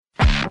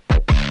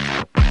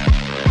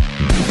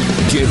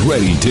Get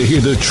ready to hear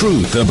the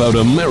truth about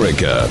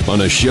America on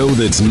a show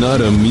that's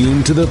not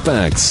immune to the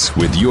facts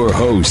with your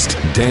host,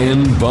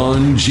 Dan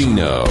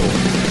Bongino.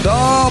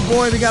 Oh,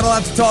 boy, we got a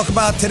lot to talk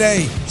about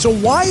today. So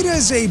why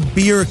does a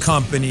beer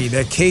company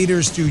that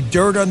caters to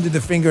dirt under the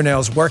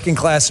fingernails, working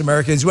class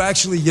Americans who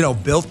actually,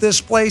 built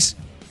this place,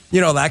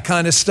 that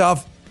kind of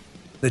stuff,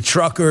 the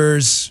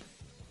truckers,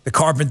 the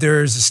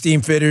carpenters, the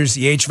steam fitters,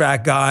 the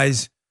HVAC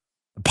guys,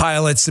 the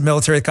pilots, the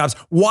military, the cops,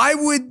 why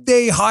would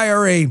they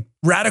hire a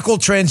radical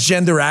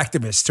transgender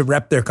activist to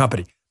rep their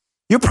company?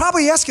 You're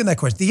probably asking that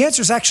question. The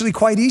answer is actually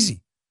quite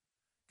easy.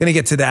 Going to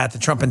get to that. The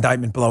Trump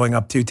indictment blowing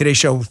up too. Today's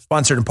show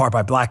sponsored in part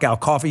by Blackout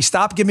Coffee.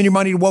 Stop giving your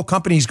money to woke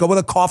companies. Go with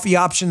a coffee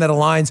option that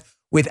aligns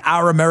with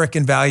our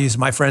American values.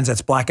 My friends,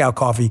 that's Blackout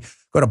Coffee.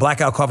 Go to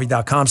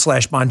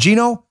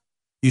blackoutcoffee.com/Bongino.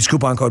 Use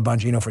coupon code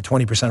Bongino for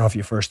 20% off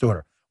your first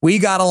order. We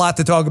got a lot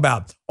to talk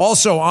about.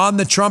 Also, on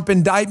the Trump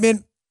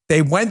indictment,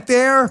 they went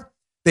there.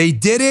 They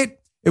did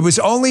it. It was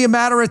only a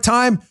matter of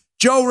time.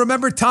 Joe,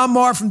 remember Tom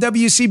Marr from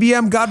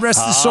WCBM? God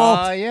rest his soul.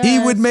 Yes. He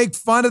would make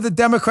fun of the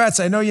Democrats.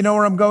 I know you know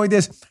where I'm going with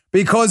this.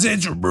 Because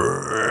it's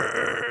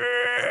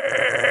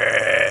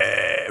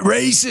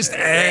racist.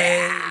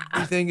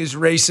 Everything is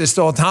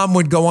racist. Tom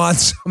would go on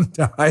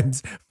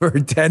sometimes for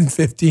 10,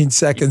 15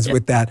 seconds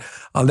with that.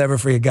 I'll never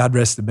forget. God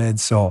rest the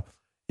man's soul.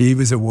 He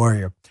was a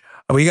warrior.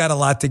 We got a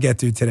lot to get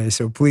to today,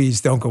 so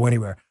please don't go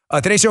anywhere.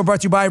 Today's show brought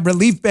to you by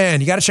Relief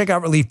Band. You got to check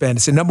out Relief Band.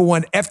 It's the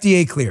 #1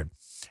 FDA-cleared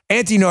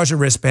anti-nausea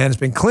wristband. Has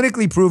been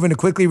clinically proven to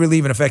quickly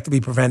relieve and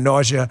effectively prevent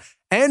nausea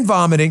and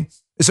vomiting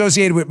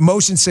associated with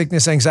motion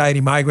sickness,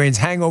 anxiety, migraines,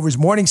 hangovers,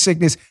 morning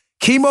sickness,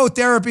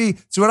 chemotherapy.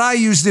 It's what I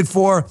used it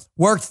for,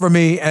 worked for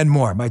me, and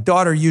more. My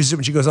daughter uses it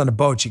when she goes on the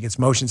boat. She gets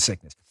motion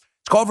sickness.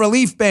 It's called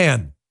Relief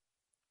Band.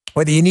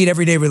 Whether you need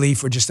everyday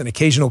relief or just an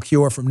occasional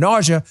cure from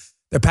nausea,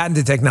 their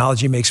patented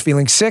technology makes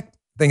feeling sick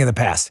a thing of the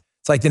past.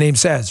 It's like the name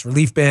says,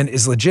 Relief Band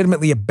is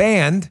legitimately a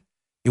band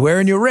you wear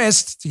on your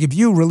wrist to give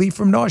you relief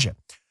from nausea.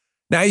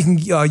 Now you can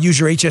use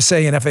your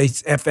HSA and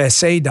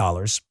FSA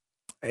dollars,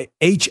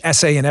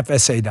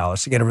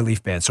 to get a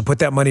Relief Band. So put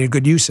that money to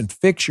good use and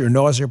fix your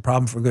nausea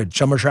problem for good.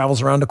 Summer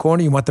travels around the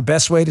corner. You want the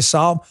best way to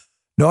solve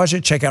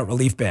nausea? Check out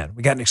Relief Band.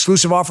 We got an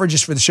exclusive offer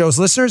just for the show's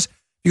listeners.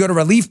 You go to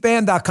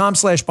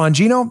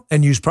reliefband.com/Bongino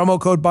and use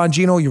promo code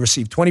Bongino. You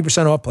receive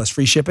 20% off plus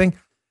free shipping.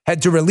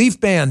 Head to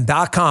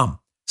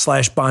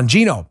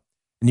reliefband.com/Bongino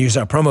and use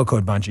our promo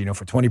code Bongino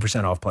for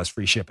 20% off plus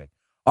free shipping.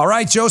 All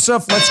right,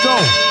 Joseph, let's go.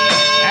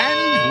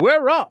 And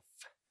we're off.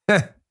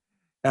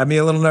 Had me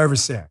a little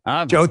nervous there.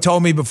 Joe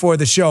told me before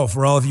the show,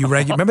 for all of you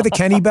regular, remember the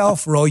Kenny Bell?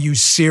 For all you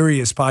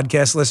serious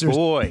podcast listeners?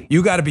 Boy.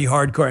 You got to be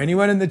hardcore.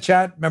 Anyone in the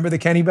chat remember the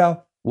Kenny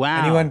Bell? Wow.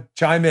 Anyone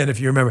chime in if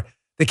you remember.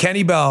 The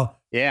Kenny Bell,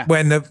 yeah.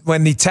 When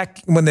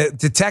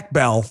the tech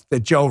bell that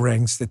Joe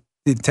rings, the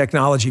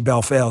technology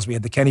bell fails, we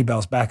had the Kenny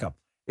Bell's backup.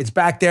 It's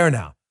back there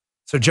now.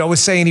 So Joe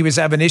was saying he was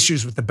having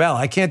issues with the bell.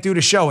 I can't do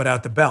the show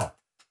without the bell.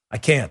 I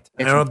can't.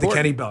 I don't have the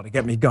Kenny Bell to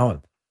get me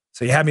going.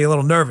 So you had me a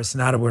little nervous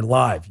now that we're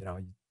live.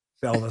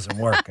 Bell doesn't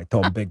work. I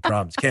told him big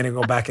problems. Can't even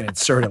go back and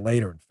insert it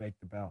later and fake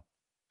the bell.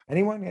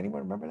 Anyone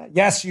remember that?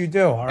 Yes, you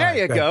do. All right, there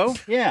you go.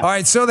 Yeah. All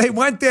right, so they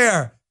went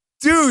there.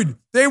 Dude,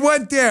 they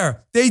went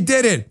there. They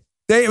did it.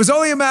 It was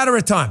only a matter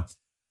of time.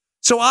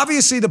 So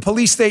obviously the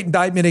police state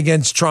indictment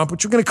against Trump,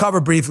 which we're going to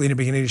cover briefly in the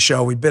beginning of the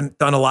show. We've done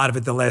a lot of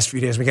it the last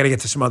few days. We got to get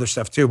to some other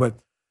stuff too, but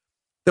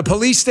the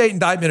police state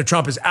indictment of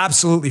Trump is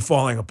absolutely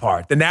falling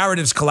apart. The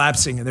narrative's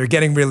collapsing and they're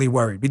getting really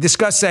worried. We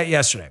discussed that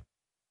yesterday.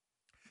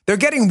 They're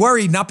getting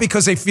worried not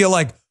because they feel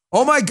like,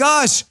 oh my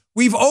gosh,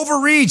 we've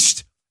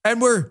overreached and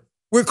we're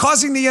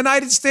causing the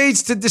United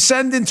States to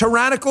descend in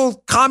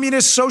tyrannical,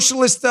 communist,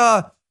 socialist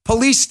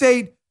police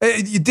state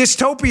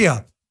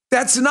dystopia.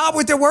 That's not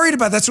what they're worried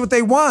about. That's what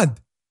they want.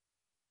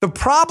 The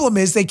problem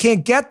is they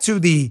can't get to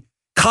the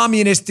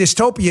communist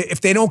dystopia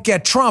if they don't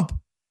get Trump.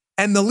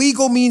 And the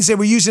legal means they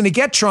were using to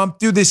get Trump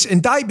through this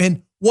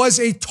indictment was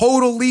a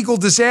total legal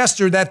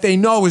disaster that they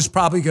know is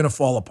probably going to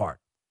fall apart.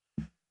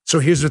 So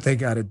here's what they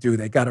got to do.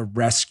 They got to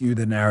rescue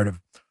the narrative.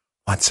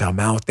 Once I'm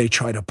out, they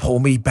try to pull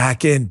me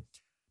back in.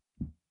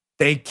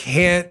 They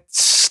can't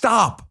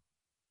stop.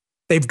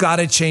 They've got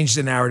to change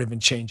the narrative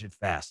and change it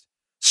fast.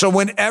 So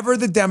whenever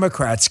the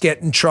Democrats get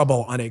in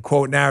trouble on a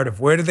quote narrative,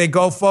 where do they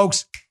go,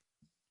 folks?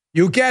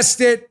 You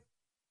guessed it.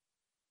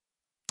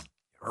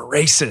 You're a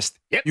racist.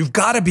 Yep. You've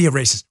got to be a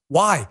racist.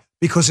 Why?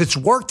 Because it's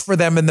worked for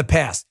them in the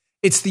past.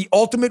 It's the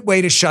ultimate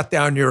way to shut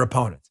down your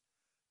opponents.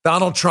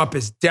 Donald Trump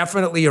is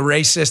definitely a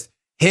racist.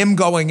 Him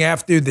going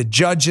after the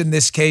judge in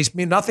this case,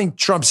 nothing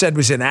Trump said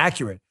was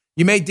inaccurate.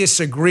 You may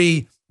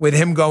disagree with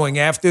him going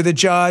after the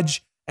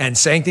judge and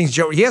saying things.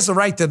 He has the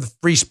right to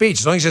free speech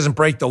as long as he doesn't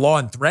break the law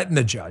and threaten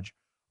the judge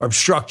or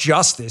obstruct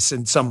justice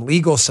in some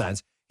legal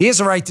sense. He has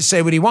the right to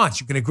say what he wants.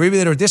 You can agree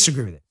with it or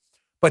disagree with it.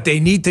 But they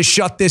need to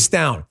shut this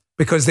down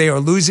because they are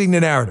losing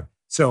the narrative.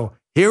 So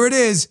here it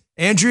is.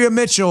 Andrea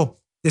Mitchell,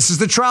 this is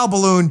the trial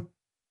balloon.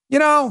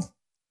 I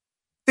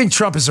think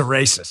Trump is a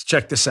racist.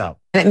 Check this out.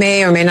 It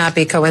may or may not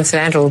be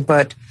coincidental,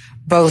 but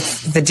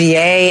both the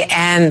DA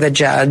and the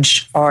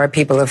judge are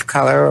people of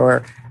color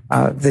or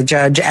The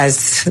judge,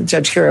 as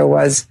Judge Kiro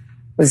was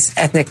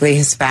ethnically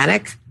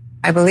Hispanic,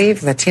 I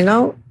believe,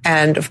 Latino.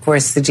 And of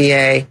course, the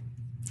DA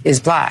is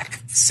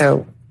black.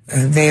 So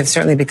they have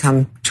certainly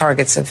become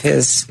targets of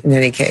his in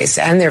any case,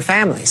 and their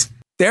families.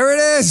 There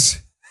it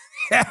is.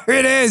 There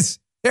it is.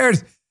 There it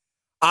is.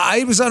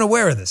 I was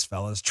unaware of this,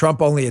 fellas.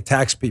 Trump only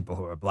attacks people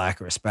who are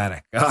black or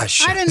Hispanic.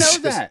 Gosh, I didn't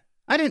know that.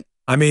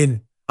 I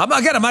mean,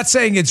 I'm not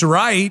saying it's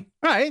right.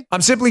 Right.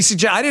 I'm simply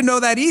suggesting. I didn't know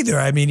that either.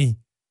 I mean, he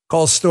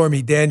calls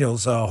Stormy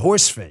Daniels a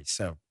horse face.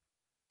 So,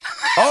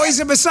 he's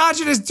a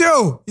misogynist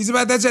too. He's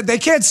about that. They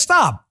can't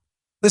stop.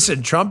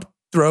 Listen, Trump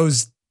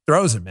throws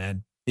it,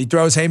 man. He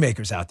throws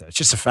haymakers out there. It's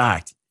just a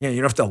fact. Yeah, you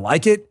don't have to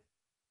like it.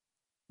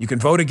 You can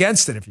vote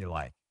against it if you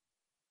like,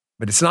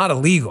 but it's not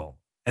illegal.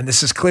 And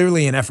this is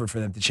clearly an effort for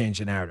them to change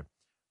the narrative.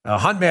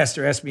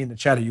 Huntmaster asked me in the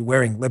chat, "Are you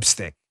wearing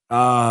lipstick?" Do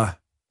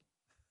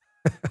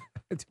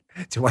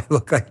I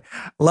look like?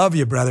 Love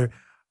you, brother.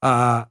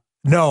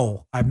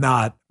 No, I'm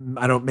not.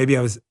 I don't. Maybe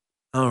I was.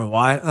 I don't know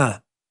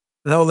why.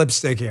 No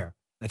lipstick here.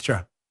 That's true.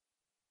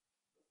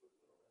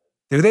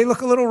 Do they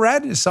look a little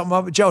red? Is something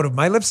up? Joe, do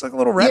my lips look a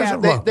little red?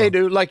 Yeah, they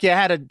do. Like you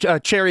had a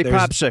cherry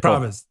popsicle.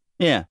 Promise.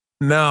 Yeah.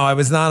 No, I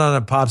was not on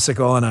a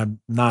popsicle, and I'm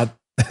not.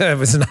 I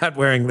was not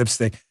wearing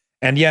lipstick.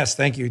 And yes,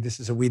 thank you. This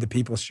is a We the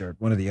People shirt.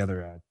 One of the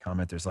other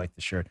commenters liked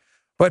the shirt.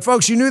 But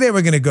folks, you knew they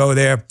were going to go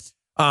there.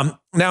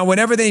 Now,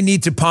 whenever they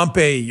need to pump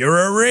you're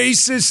a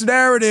racist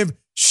narrative,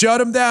 shut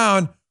them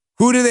down.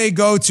 Who do they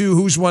go to?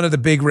 Who's one of the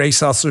big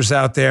race hustlers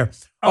out there?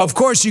 Of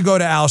course, you go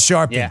to Al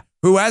Sharpton,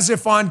 who, as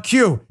if on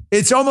cue,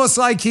 it's almost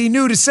like he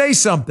knew to say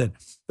something.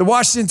 The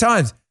Washington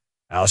Times,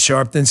 Al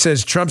Sharpton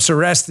says Trump's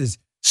arrest is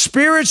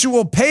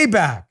spiritual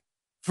payback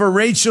for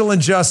racial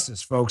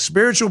injustice, folks.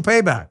 Spiritual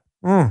payback.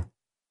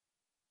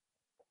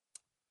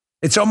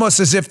 It's almost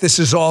as if this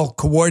is all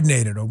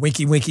coordinated or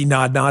winky, winky,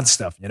 nod, nod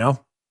stuff, you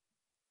know?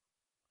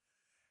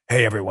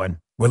 Hey, everyone,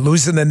 we're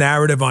losing the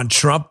narrative on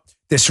Trump.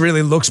 This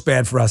really looks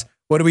bad for us.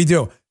 What do we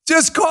do?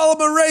 Just call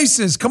him a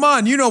racist. Come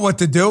on, you know what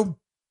to do.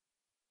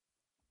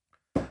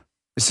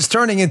 This is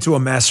turning into a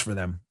mess for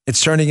them.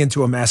 It's turning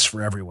into a mess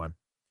for everyone.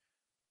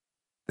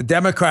 The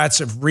Democrats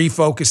have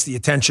refocused the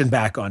attention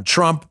back on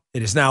Trump.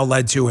 It has now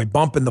led to a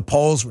bump in the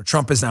polls where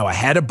Trump is now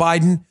ahead of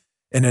Biden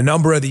in a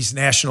number of these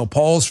national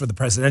polls for the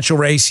presidential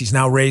race. He's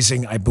now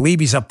raising, I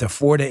believe he's up to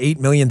 $4 to $8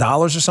 million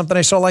or something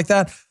I saw like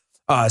that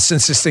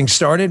since this thing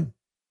started.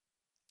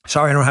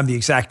 Sorry, I don't have the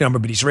exact number,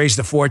 but he's raised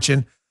a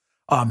fortune.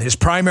 His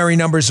primary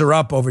numbers are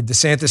up over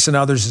DeSantis and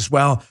others as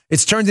well.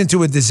 It's turned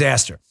into a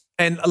disaster.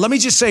 And let me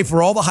just say,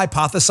 for all the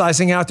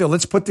hypothesizing out there,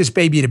 let's put this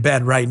baby to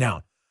bed right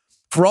now.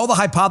 For all the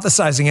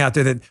hypothesizing out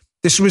there that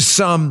this was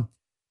some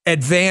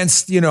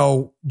advanced,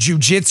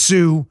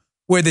 jujitsu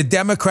where the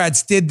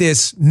Democrats did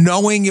this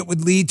knowing it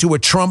would lead to a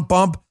Trump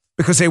bump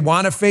because they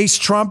want to face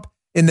Trump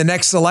in the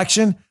next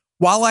election.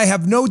 While I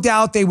have no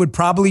doubt they would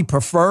probably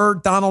prefer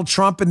Donald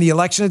Trump in the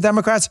election of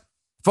Democrats,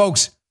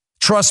 folks,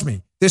 trust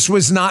me, this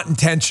was not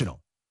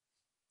intentional.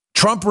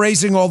 Trump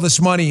raising all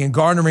this money and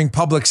garnering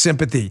public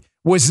sympathy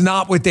was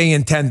not what they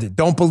intended.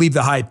 Don't believe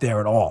the hype there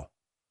at all.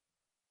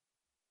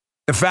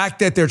 The fact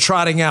that they're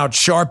trotting out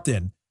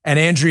Sharpton and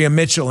Andrea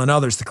Mitchell and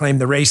others to claim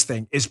the race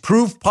thing is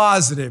proof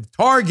positive.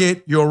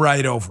 Target, you're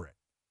right over it.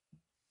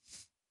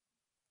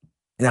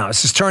 Now,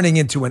 this is turning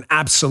into an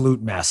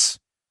absolute mess.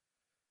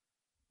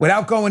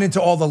 Without going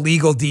into all the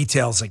legal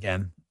details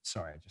again.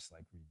 Sorry, I just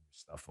like reading your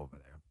stuff over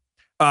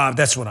there.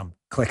 That's what I'm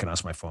clicking on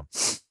my phone.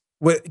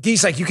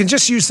 He's like, you can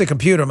just use the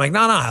computer. I'm like, no,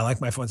 I like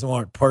my phone. It's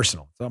more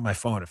personal. It's on my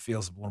phone. It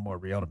feels a little more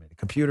real to me. The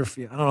computer,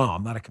 I don't know.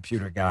 I'm not a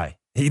computer guy.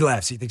 He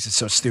laughs. He thinks it's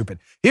so stupid.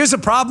 Here's the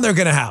problem they're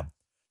going to have.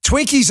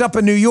 Twinkies up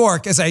in New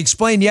York, as I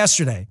explained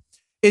yesterday,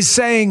 is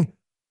saying,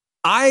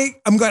 I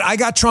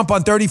got Trump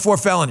on 34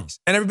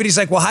 felonies. And everybody's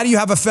like, well, how do you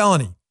have a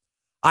felony?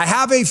 I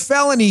have a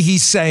felony,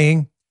 he's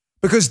saying,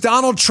 because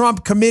Donald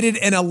Trump committed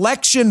an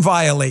election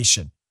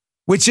violation,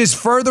 which is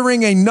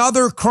furthering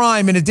another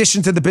crime in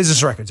addition to the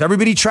business records.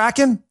 Everybody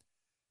tracking?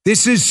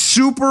 This is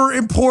super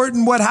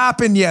important what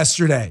happened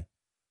yesterday.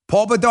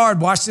 Paul Bedard,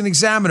 Washington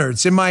Examiner.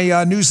 It's in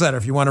my newsletter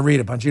if you want to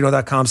read it,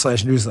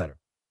 Bongino.com/newsletter.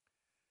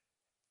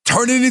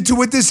 Turning into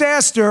a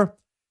disaster.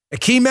 A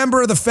key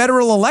member of the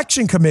Federal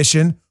Election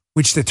Commission,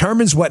 which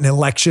determines what an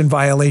election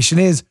violation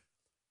is,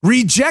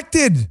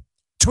 rejected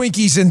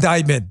Twinkie's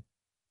indictment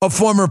of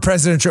former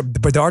President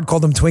Trump. Bedard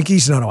called them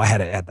Twinkies? No, I had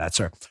to add that,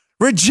 sir.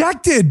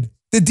 Rejected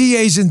the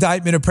DA's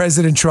indictment of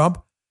President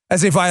Trump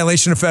as a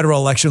violation of federal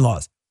election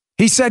laws.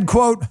 He said,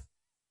 quote,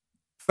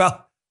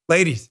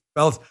 ladies,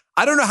 fellas,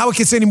 I don't know how it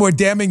gets any more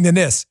damning than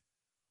this.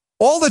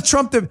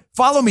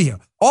 Follow me here.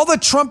 All the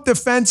Trump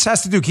defense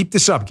has to do, keep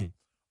this up, Keith.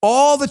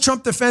 All the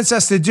Trump defense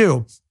has to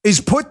do is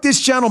put this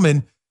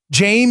gentleman,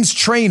 James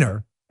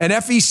Traynor, an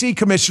FEC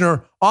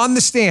commissioner, on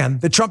the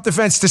stand, the Trump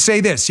defense, to say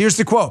this. Here's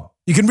the quote.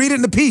 You can read it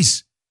in the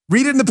piece.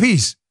 Read it in the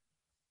piece.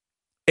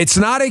 It's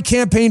not a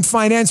campaign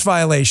finance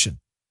violation.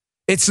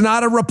 It's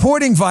not a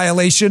reporting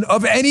violation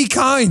of any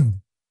kind.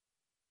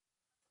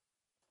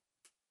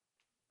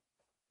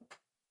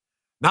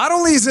 Not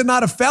only is it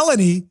not a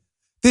felony,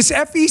 This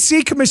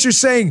FEC commissioner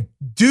saying,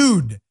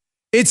 dude,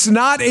 it's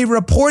not a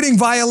reporting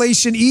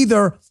violation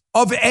either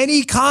of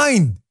any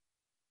kind.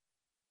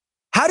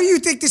 How do you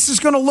think this is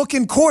going to look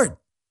in court?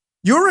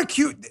 You're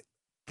accused.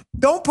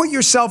 Don't put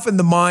yourself in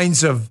the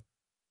minds of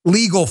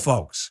legal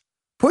folks.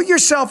 Put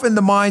yourself in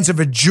the minds of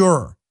a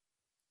juror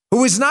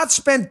who has not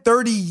spent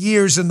 30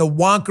 years in the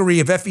wonkery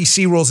of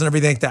FEC rules and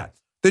everything like that.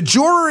 The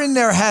juror in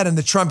their head in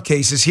the Trump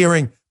case is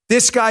hearing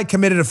this guy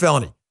committed a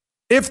felony.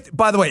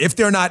 By the way, if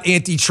they're not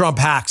anti-Trump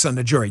hacks on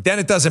the jury, then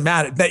it doesn't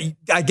matter.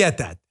 I get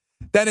that.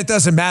 Then it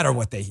doesn't matter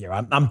what they hear.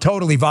 I'm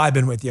totally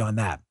vibing with you on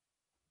that.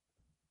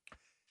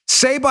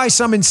 Say by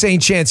some insane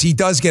chance he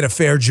does get a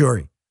fair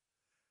jury.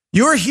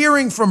 You're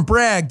hearing from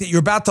Bragg that you're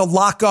about to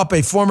lock up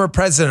a former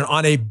president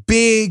on a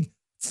big,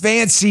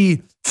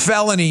 fancy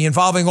felony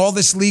involving all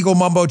this legal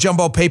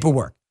mumbo-jumbo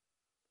paperwork.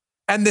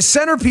 And the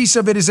centerpiece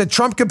of it is that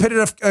Trump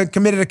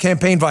committed a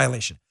campaign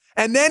violation.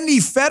 And then the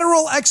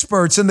federal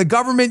experts in the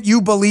government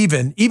you believe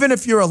in, even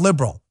if you're a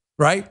liberal,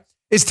 right,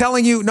 is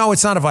telling you, no,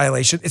 it's not a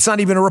violation. It's not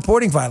even a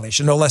reporting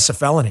violation, no less a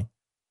felony.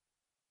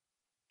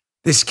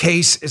 This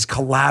case is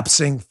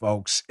collapsing,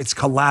 folks. It's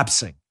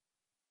collapsing.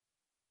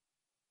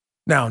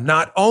 Now,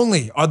 not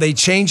only are they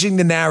changing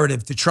the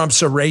narrative to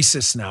Trump's a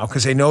racist now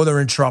because they know they're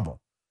in trouble,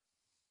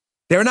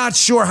 they're not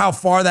sure how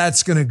far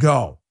that's going to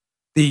go.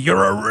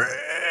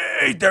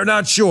 They're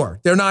not sure.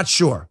 They're not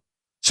sure.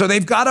 So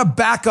they've got a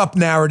backup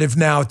narrative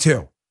now,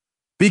 too,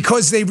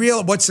 because they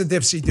realize, what's the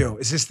dipsy-do?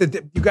 Is this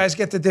you guys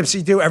get the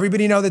dipsy-do?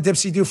 Everybody know the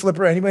dipsy-do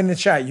flipper? Anybody in the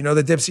chat, you know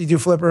the dipsy-do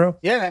flipper?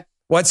 Yeah.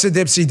 What's the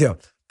dipsy-do?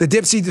 The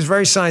dipsy-do is a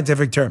very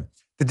scientific term.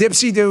 The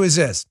dipsy-do is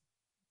this.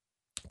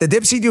 The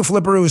dipsy-do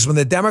flipperoo is when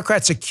the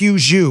Democrats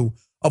accuse you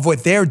of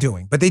what they're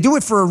doing, but they do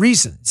it for a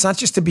reason. It's not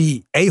just to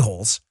be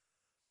a-holes.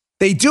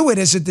 They do it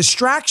as a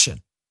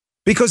distraction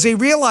because they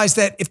realize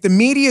that if the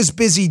media is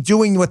busy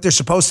doing what they're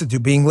supposed to do,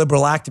 being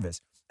liberal activists,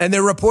 and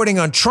they're reporting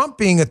on Trump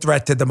being a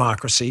threat to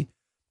democracy,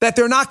 that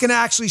they're not going to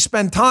actually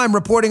spend time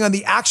reporting on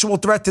the actual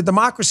threat to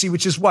democracy,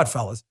 which is what,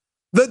 fellas?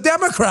 The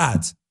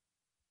Democrats.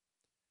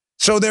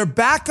 So their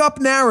backup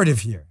narrative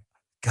here,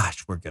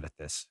 gosh, we're good at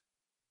this.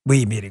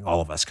 We, meaning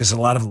all of us, because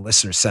a lot of the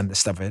listeners send this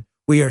stuff in.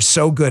 We are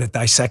so good at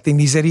dissecting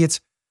these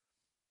idiots.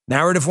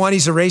 Narrative one,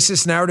 he's a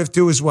racist. Narrative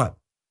two is what?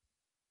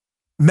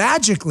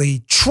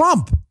 Magically,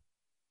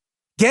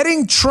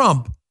 getting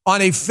Trump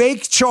on a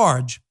fake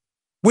charge,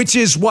 which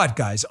is what,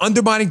 guys?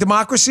 Undermining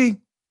democracy,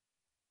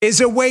 is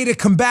a way to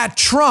combat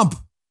Trump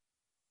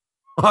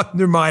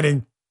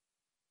undermining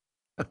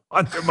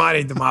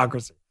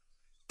democracy.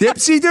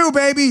 Dipsy-do,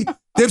 baby.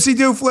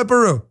 Dipsy-do,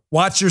 flipperoo.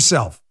 Watch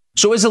yourself.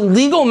 So as a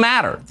legal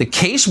matter, the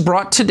case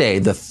brought today,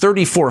 the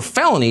 34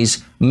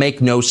 felonies, make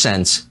no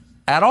sense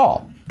at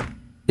all.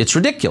 It's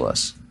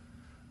ridiculous.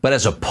 But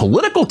as a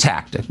political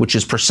tactic, which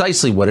is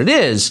precisely what it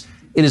is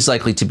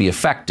likely to be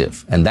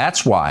effective. And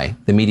that's why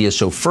the media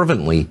so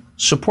fervently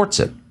supports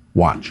it.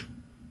 Watch.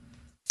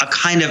 A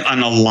kind of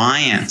an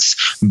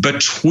alliance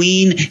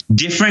between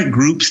different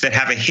groups that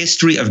have a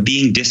history of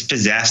being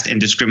dispossessed and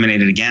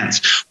discriminated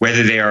against,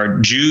 whether they are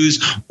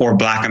Jews or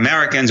Black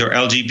Americans or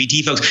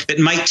LGBT folks, that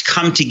might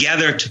come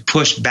together to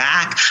push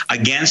back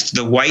against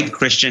the white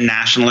Christian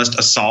nationalist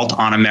assault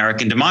on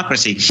American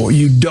democracy. Well,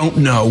 you don't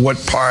know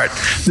what part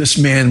this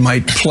man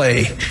might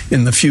play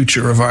in the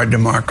future of our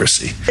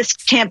democracy. This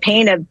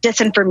campaign of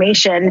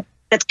disinformation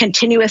that's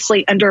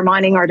continuously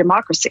undermining our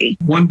democracy.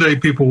 One day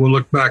people will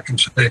look back and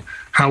say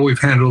how we've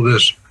handled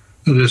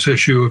this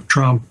issue of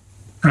Trump,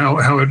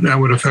 how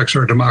it affects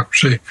our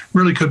democracy.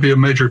 Really could be a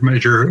major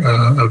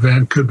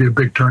event, could be a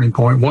big turning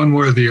point, one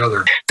way or the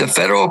other. The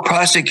federal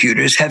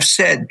prosecutors have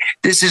said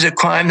this is a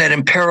crime that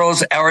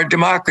imperils our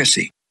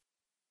democracy.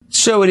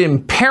 So it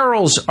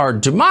imperils our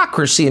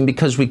democracy, and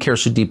because we care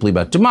so deeply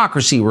about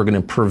democracy, we're going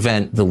to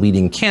prevent the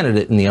leading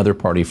candidate in the other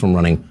party from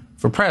running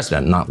for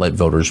president, not let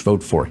voters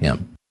vote for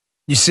him.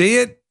 You see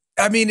it?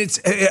 I mean, it's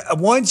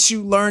once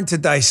you learn to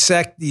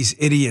dissect these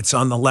idiots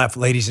on the left,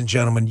 ladies and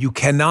gentlemen, you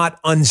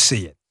cannot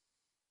unsee it.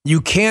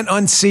 You can't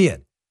unsee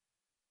it.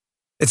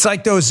 It's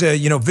like those,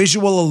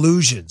 visual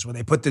illusions where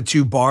they put the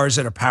two bars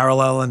that are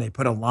parallel and they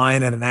put a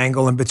line at an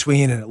angle in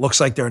between and it looks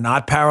like they're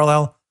not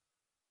parallel.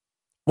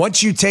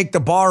 Once you take the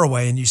bar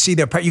away and you see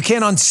you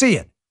can't unsee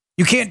it.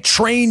 You can't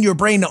train your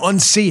brain to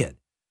unsee it.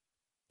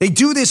 They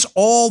do this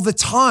all the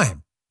time.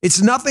 It's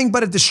nothing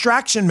but a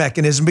distraction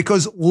mechanism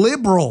because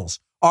liberals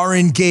are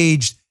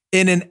engaged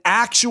in an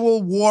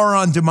actual war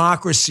on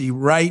democracy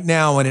right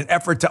now in an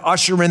effort to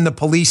usher in the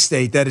police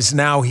state that is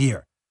now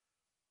here.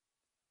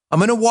 I'm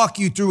going to walk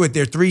you through it,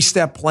 their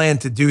 3-step plan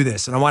to do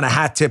this. And I want a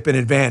hat tip in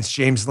advance,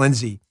 James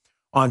Lindsay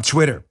on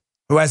Twitter,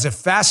 who has a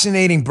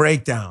fascinating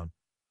breakdown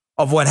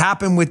of what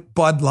happened with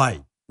Bud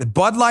Light. The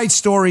Bud Light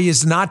story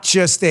is not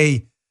just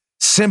a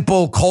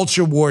simple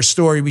culture war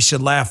story we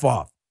should laugh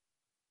off.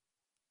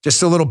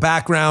 Just a little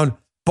background.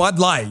 Bud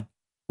Light,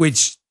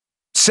 which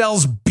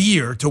sells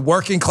beer to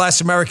working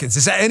class Americans.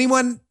 Is that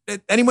anyone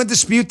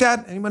dispute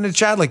that? Anyone in the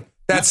chat? Like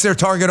that's their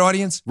target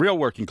audience? Real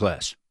working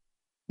class.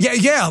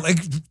 Yeah.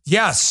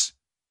 Yes.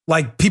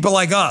 Like people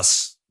like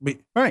us.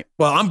 Right.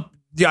 Well,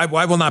 I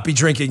will not be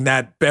drinking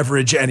that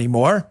beverage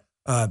anymore.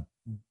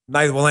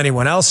 Neither will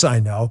anyone else I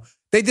know.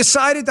 They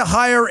decided to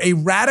hire a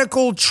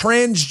radical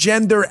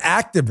transgender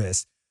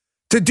activist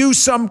to do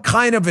some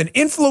kind of an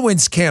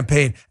influence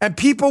campaign. And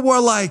people were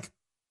like,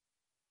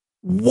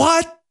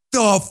 what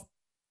are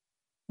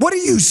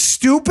you,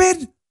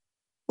 stupid?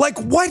 Like,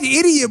 what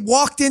idiot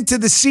walked into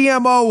the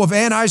CMO of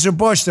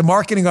Anheuser-Busch, the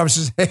marketing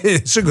officer, says, hey,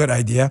 it's a good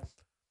idea.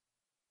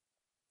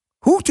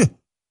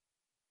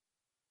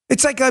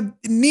 It's like a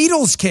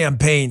needles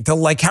campaign to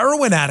like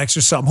heroin addicts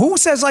or something. Who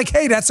says like,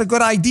 hey, that's a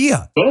good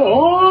idea?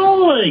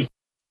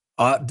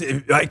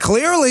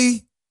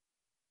 Clearly,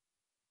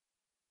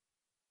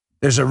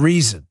 there's a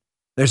reason.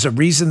 There's a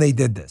reason they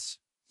did this.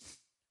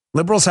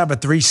 Liberals have a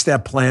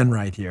 3-step plan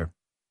right here.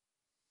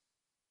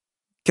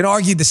 Can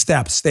argue the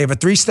steps. They have a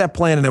 3-step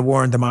plan in their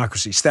war on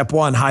democracy. Step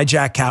 1,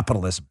 hijack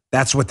capitalism.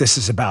 That's what this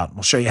is about.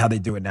 We'll show you how they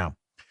do it now.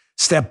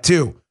 Step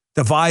 2,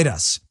 divide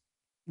us.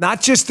 Not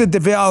just the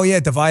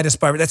divide us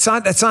by. That's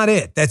not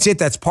it. That's it.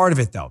 That's part of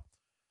it, though.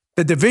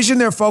 The division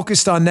they're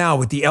focused on now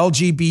with the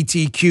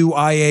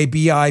LGBTQIA,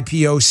 BI,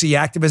 POC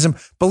activism,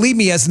 believe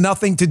me, has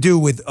nothing to do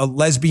with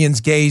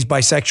lesbians, gays,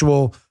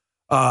 bisexual,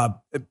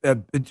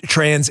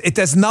 trans. It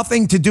has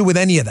nothing to do with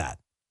any of that.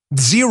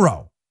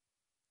 Zero.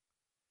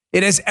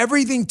 It has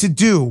everything to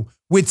do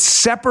with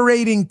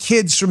separating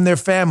kids from their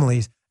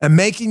families and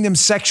making them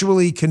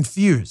sexually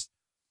confused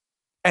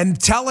and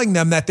telling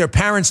them that their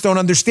parents don't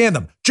understand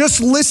them. Just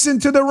listen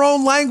to their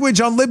own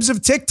language on Libs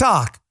of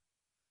TikTok.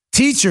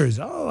 Teachers,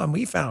 and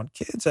we found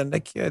kids and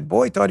the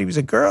boy thought he was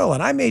a girl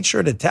and I made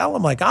sure to tell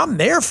him, like, I'm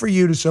there for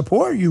you to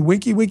support you,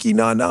 winky, winky,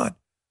 nod, nod.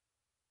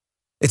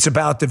 It's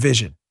about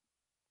division.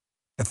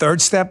 The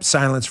 3rd step,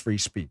 silence free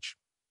speech.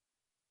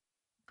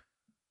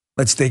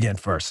 Let's dig in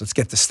first. Let's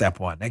get to step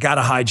 1. They got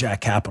to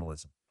hijack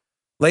capitalism.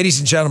 Ladies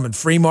and gentlemen,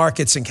 free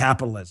markets and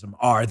capitalism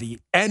are the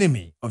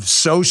enemy of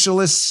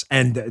socialists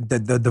and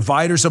the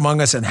dividers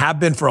among us and have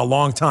been for a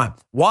long time.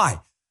 Why?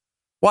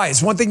 Why?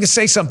 It's one thing to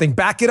say something.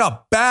 Back it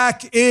up.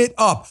 Back it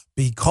up.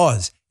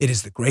 Because it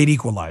is the great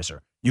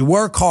equalizer. You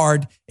work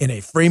hard in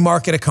a free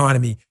market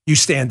economy, you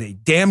stand a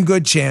damn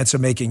good chance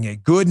of making a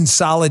good and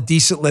solid,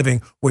 decent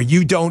living where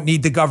you don't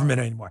need the government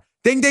anymore.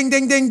 Ding, ding,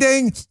 ding, ding,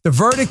 ding. The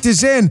verdict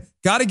is in.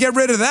 Got to get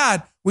rid of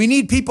that. We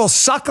need people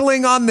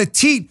suckling on the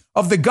teat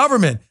of the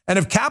government. And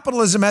if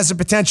capitalism has the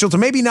potential to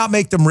maybe not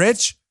make them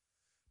rich,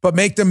 but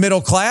make them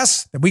middle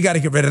class, then we got to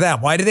get rid of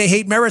that. Why do they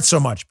hate merit so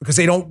much? Because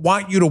they don't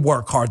want you to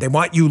work hard. They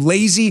want you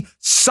lazy,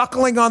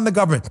 suckling on the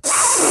government.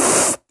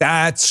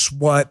 That's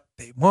what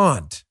they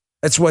want.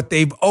 That's what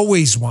they've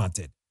always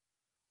wanted.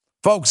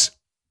 Folks,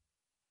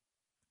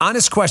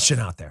 honest question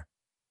out there.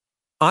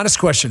 Honest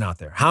question out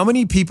there. How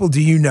many people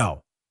do you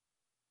know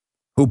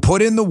who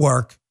put in the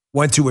work,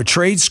 went to a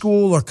trade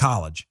school or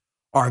college,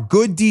 are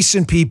good,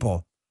 decent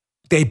people?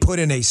 They put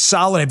in a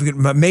solid,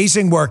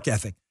 amazing work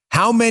ethic.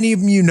 How many of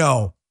them you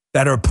know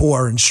that are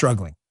poor and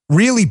struggling?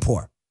 Really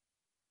poor.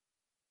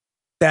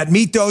 That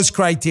meet those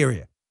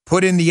criteria.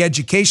 Put in the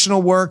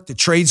educational work, the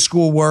trade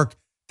school work,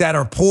 that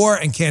are poor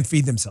and can't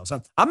feed themselves.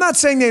 I'm not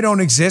saying they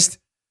don't exist.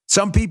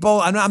 Some people,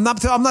 I'm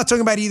not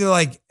talking about either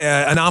like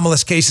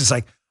anomalous cases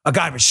like a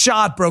guy was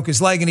shot, broke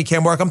his leg, and he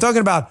can't work. I'm talking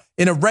about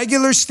in a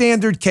regular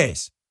standard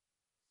case.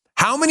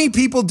 How many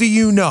people do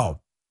you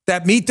know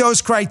that meet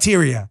those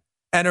criteria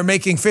and are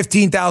making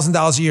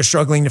 $15,000 a year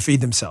struggling to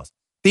feed themselves?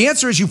 The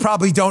answer is you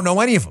probably don't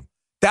know any of them.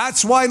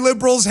 That's why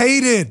liberals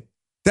hate it.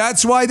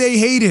 That's why they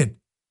hate it.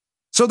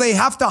 So they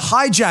have to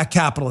hijack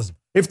capitalism.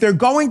 If they're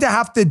going to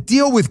have to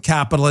deal with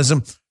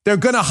capitalism, they're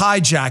going to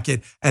hijack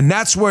it. And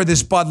that's where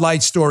this Bud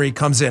Light story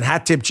comes in.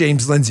 Hat tip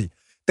James Lindsay.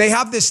 They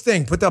have this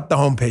thing, put up the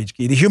homepage,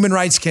 Guy. The Human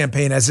Rights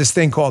Campaign has this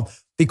thing called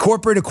the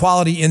Corporate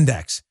Equality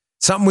Index.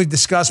 Something we've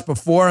discussed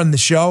before on the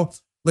show.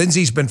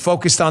 Lindsay's been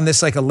focused on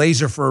this like a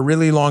laser for a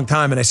really long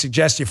time, and I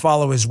suggest you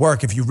follow his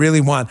work if you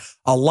really want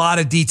a lot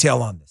of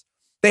detail on this.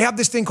 They have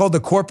this thing called the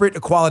Corporate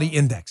Equality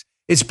Index.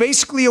 It's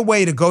basically a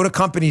way to go to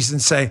companies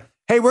and say,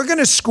 hey, we're going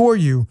to score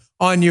you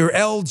on your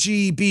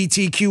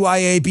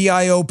LGBTQIA,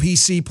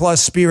 BIOPC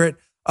plus spirit,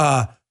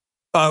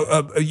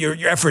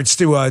 your efforts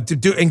to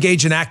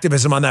engage in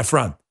activism on that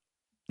front.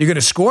 You're going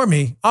to score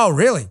me? Oh,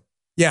 really?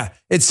 Yeah,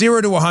 it's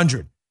 0 to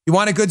 100. You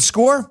want a good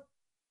score?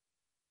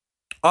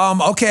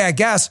 Okay, I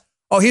guess.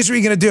 Oh, here's what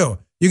you're going to do.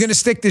 You're going to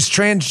stick this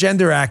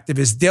transgender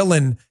activist,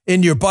 Dylan,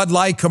 in your Bud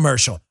Light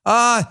commercial.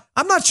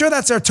 I'm not sure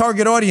that's our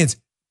target audience.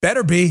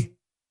 Better be.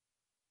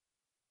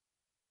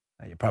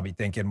 Now you're probably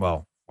thinking,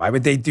 well, why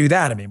would they do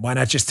that? I mean, why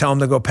not just tell them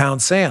to go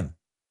pound sand?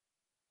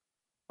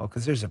 Well,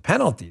 because there's a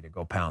penalty to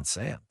go pound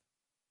sand.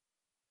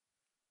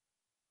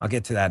 I'll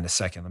get to that in a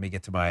second. Let me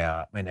get to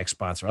my next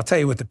sponsor. I'll tell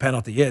you what the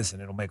penalty is,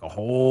 and it'll make a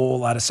whole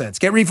lot of sense.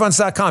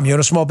 GetRefunds.com. You own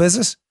a small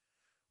business?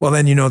 Well,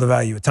 then you know the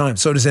value of time.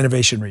 So does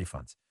Innovation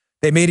Refunds.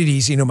 They made it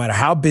easy, no matter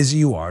how busy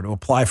you are, to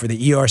apply for the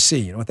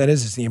ERC. You know what that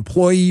is? It's the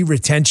Employee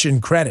Retention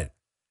Credit.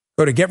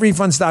 Go to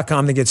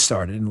GetRefunds.com to get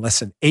started in less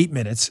than 8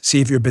 minutes.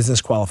 See if your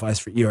business qualifies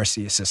for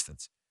ERC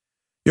assistance.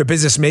 Your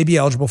business may be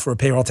eligible for a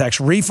payroll tax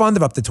refund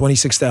of up to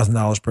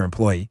 $26,000 per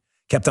employee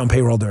kept on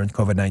payroll during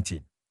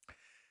COVID-19.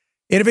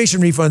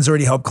 Innovation Refunds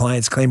already help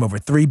clients claim over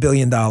 $3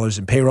 billion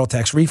in payroll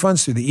tax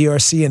refunds through the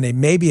ERC, and they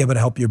may be able to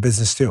help your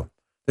business too.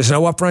 There's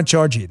no upfront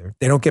charge either.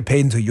 They don't get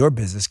paid until your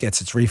business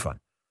gets its refund.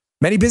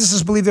 Many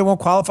businesses believe they won't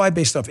qualify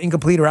based off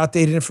incomplete or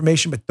outdated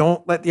information, but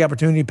don't let the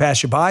opportunity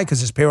pass you by because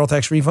this payroll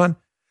tax refund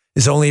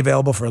is only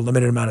available for a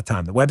limited amount of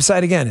time. The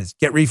website, again, is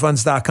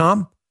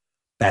getrefunds.com.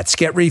 That's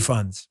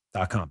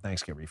getrefunds.com.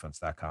 Thanks,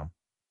 getrefunds.com.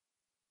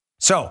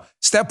 So,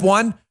 step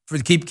one,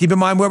 keep in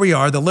mind where we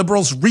are, the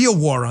liberals' real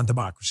war on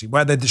democracy,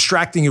 where they're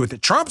distracting you with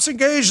it. Trump's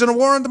engaged in a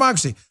war on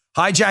democracy.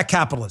 Hijack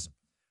capitalism.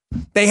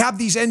 They have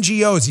these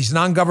NGOs, these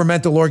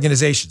non-governmental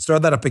organizations. Throw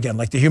that up again,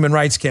 like the Human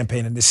Rights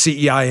Campaign and the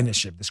CEI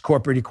initiative, this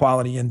Corporate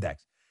Equality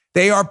Index.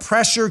 They are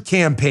pressure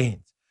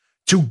campaigns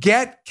to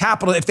get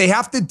capital. If they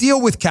have to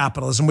deal with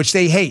capitalism, which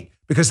they hate,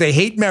 because they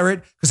hate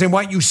merit, because they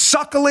want you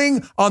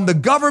suckling on the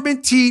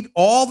government teat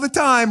all the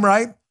time,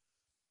 right?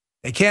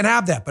 They can't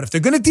have that. But if they're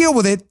going to deal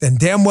with it, then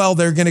damn well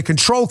they're going to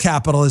control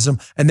capitalism,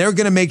 and they're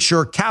going to make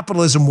sure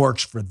capitalism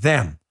works for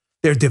them,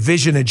 their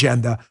division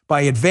agenda,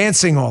 by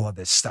advancing all of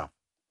this stuff.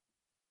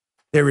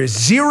 There is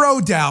zero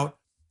doubt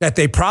that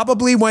they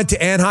probably went to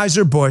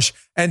Anheuser-Busch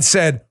and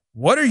said,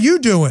 what are you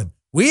doing?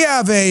 We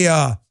have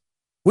a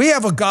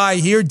guy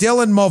here,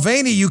 Dylan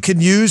Mulvaney, you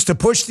can use to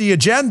push the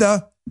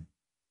agenda.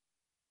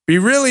 Be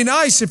really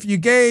nice if you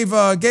gave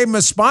him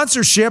a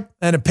sponsorship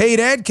and a paid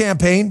ad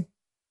campaign.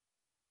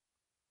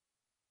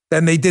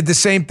 Then they did the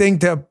same thing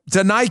to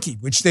Nike,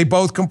 which they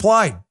both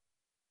complied.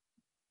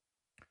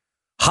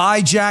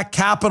 Hijack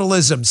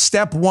capitalism,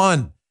 step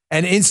one,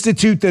 and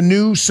institute the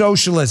new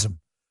socialism.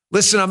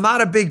 Listen, I'm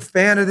not a big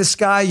fan of this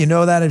guy. You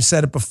know that. I've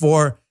said it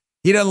before.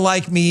 He doesn't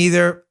like me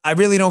either. I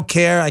really don't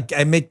care. I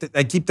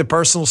keep the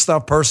personal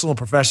stuff personal,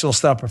 professional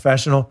stuff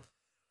professional.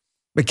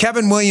 But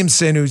Kevin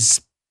Williamson,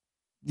 who's,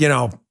 been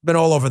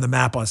all over the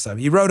map on stuff,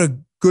 he wrote a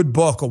good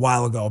book a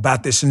while ago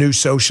about this new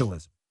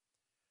socialism.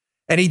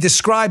 And he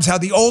describes how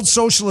the old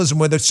socialism,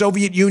 where the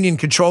Soviet Union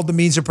controlled the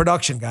means of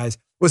production, guys,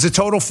 was a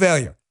total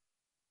failure.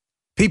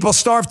 People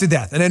starved to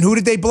death. And then who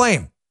did they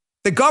blame?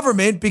 The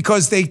government,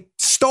 because they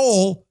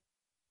stole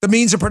the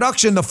means of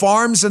production, the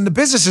farms and the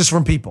businesses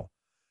from people.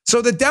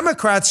 So the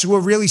Democrats, who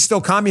are really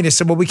still communists,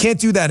 said, well, we can't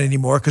do that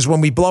anymore because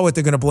when we blow it,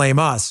 they're going to blame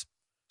us.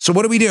 So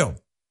what do?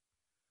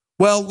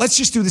 Well, let's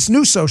just do this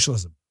new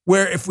socialism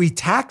where if we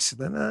tax,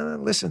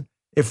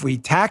 if we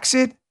tax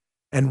it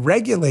and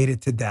regulate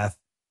it to death,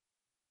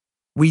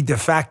 we de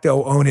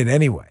facto own it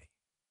anyway.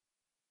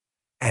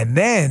 And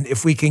then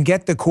if we can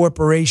get the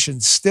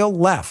corporations still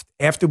left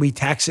after we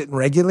tax it and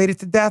regulate it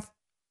to death,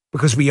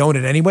 because we own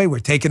it anyway, we're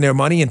taking their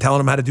money and telling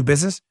them how to do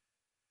business,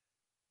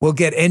 we'll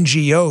get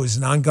NGOs,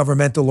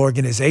 non-governmental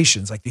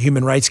organizations like the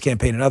Human Rights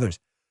Campaign and others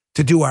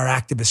to do our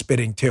activist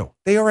bidding too.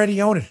 They already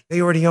own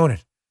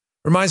it.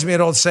 Reminds me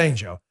of an old saying,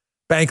 Joe.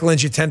 Bank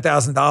lends you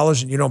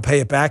 $10,000 and you don't pay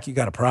it back, you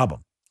got a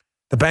problem.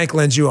 The bank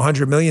lends you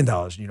 $100 million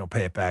and you don't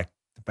pay it back,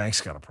 the bank's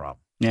got a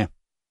problem. Yeah.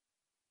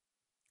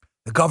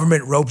 The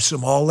government ropes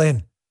them all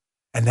in,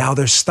 and now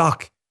they're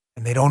stuck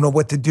and they don't know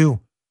what to do.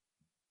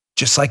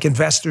 Just like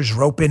investors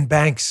rope in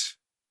banks.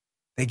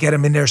 They get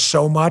them in there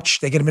so much.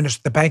 They get them in there.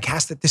 The bank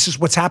has to. This is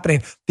what's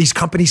happening. These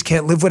companies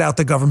can't live without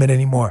the government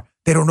anymore.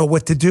 They don't know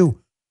what to do.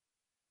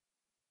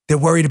 They're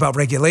worried about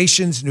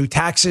regulations, new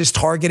taxes,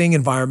 targeting,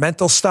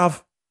 environmental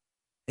stuff.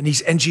 And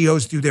these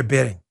NGOs do their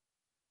bidding.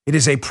 It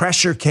is a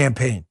pressure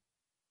campaign.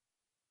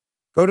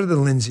 Go to the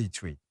Lindsay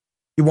tweet.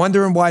 You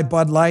wondering why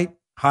Bud Light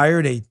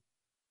hired a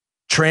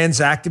trans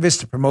activist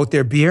to promote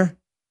their beer?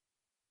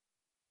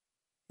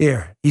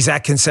 Here, he's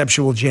at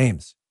Conceptual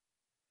James.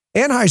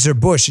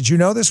 Anheuser-Busch, did you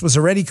know this, was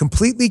already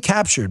completely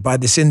captured by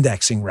this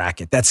indexing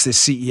racket. That's this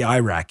CEI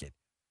racket,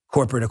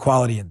 Corporate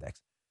Equality Index.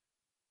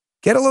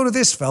 Get a load of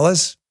this,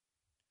 fellas,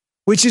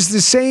 which is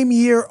the same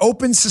year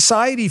Open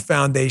Society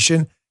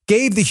Foundation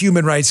gave the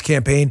Human Rights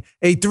Campaign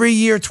a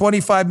 3-year,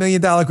 $25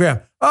 million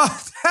grant.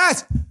 Oh,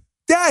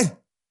 Dad,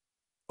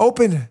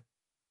 Open.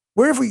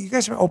 Wherever you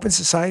guys are, Open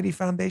Society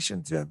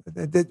Foundation.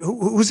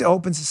 Who's the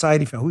Open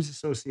Society Foundation? Who's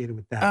associated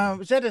with that?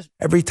 Was that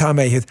Every time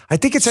I hear, I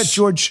think it's that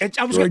George. it's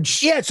a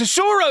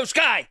Soros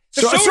guy.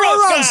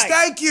 Soros.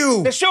 Thank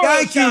you. The Soros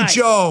Thank you, guy.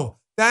 Joe.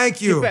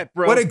 Thank you. You bet,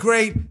 bro. What a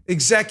great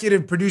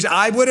executive producer.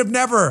 I would have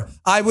never.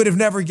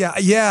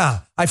 Yeah,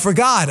 I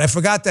forgot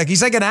that.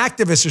 He's like an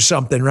activist or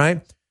something,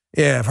 right?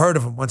 Yeah, I've heard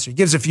of him once. He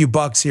gives a few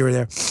bucks here or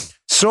there.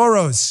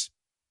 Soros.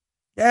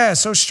 Yeah,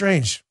 so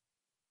strange.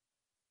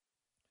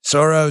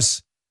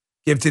 Soros.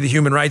 Give to the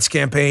Human Rights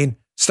Campaign,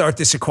 start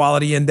this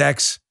equality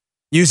index,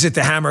 use it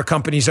to hammer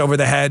companies over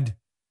the head.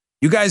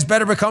 You guys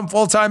better become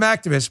full-time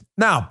activists.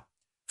 Now,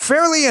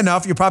 fairly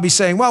enough, you're probably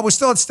saying, well, we're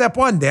still at step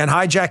one, Dan,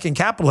 hijacking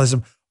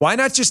capitalism. Why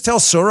not just tell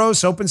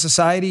Soros, Open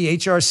Society,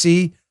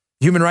 HRC,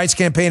 Human Rights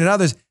Campaign, and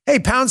others, hey,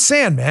 pound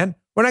sand, man.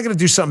 We're not going to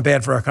do something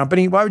bad for our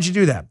company. Why would you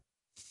do that?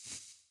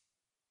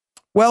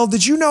 Well,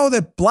 did you know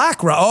that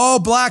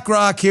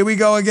BlackRock, here we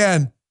go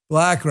again,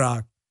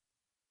 BlackRock.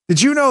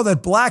 Did you know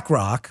that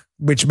BlackRock,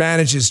 which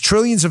manages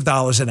trillions of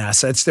dollars in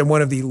assets, they're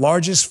one of the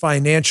largest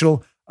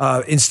financial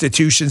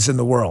institutions in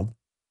the world.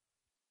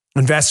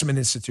 investment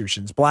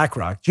institutions,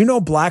 BlackRock. Do you know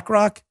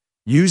BlackRock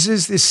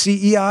uses this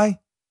CEI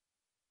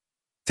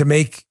to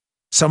make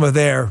some of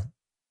their,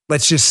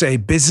 let's just say,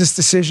 business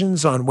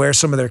decisions on where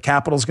some of their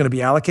capital is going to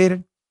be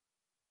allocated?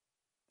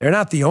 They're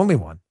not the only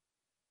one.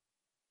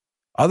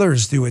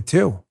 Others do it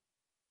too.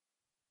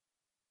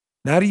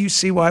 Now, do you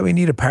see why we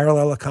need a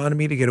parallel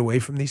economy to get away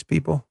from these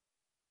people?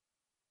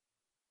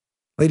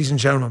 Ladies and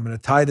gentlemen, I'm going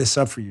to tie this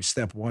up for you.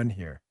 Step one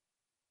here.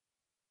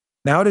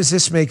 Now, does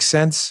this make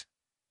sense?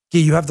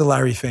 Gee, you have the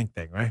Larry Fink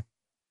thing, right?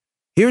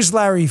 Here's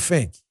Larry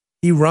Fink.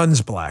 He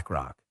runs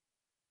BlackRock.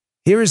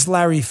 Here is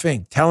Larry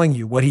Fink telling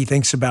you what he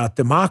thinks about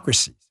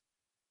democracies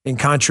in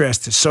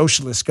contrast to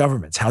socialist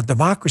governments, how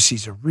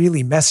democracies are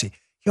really messy.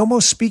 He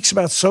almost speaks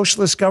about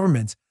socialist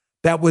governments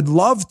that would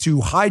love to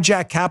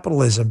hijack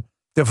capitalism,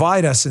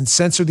 divide us, and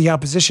censor the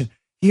opposition.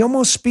 He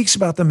almost speaks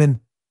about them in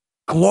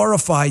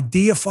glorified,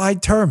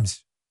 deified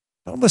terms.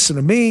 Don't listen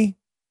to me.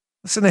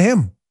 Listen to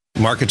him.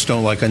 Markets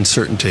don't like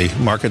uncertainty.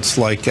 Markets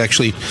like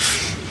actually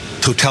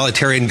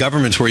totalitarian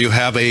governments where you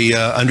have a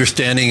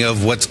understanding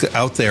of what's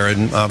out there.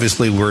 And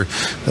obviously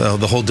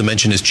the whole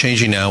dimension is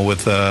changing now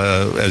with,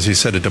 as you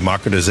said, a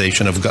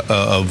democratization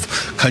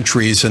of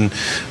countries. And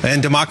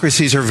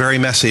democracies are very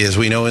messy, as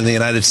we know in the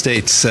United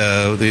States.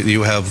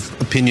 You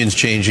have opinions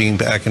changing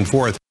back and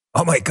forth.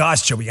 Oh my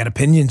gosh, Joe, we got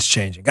opinions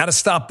changing. Got to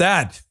stop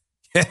that.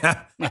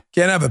 Can't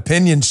have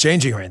opinions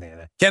changing or anything like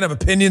that. Can't have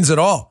opinions at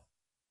all.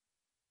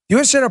 You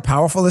understand how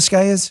powerful this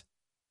guy is?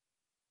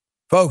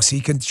 Folks,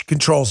 he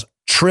controls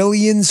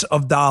trillions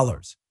of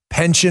dollars,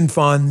 pension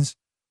funds,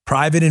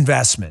 private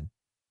investment.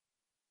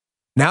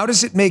 Now,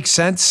 does it make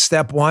sense?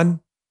 Step one,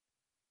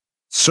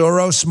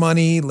 Soros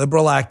money,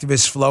 liberal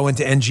activists flow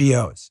into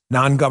NGOs,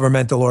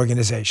 non-governmental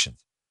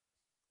organizations.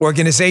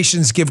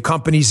 Organizations give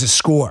companies a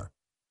score.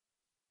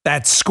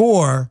 That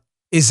score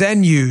is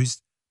then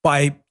used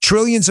by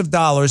trillions of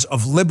dollars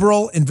of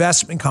liberal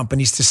investment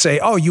companies to say,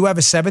 oh, you have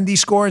a 70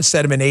 score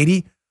instead of an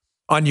 80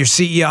 on your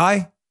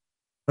CEI?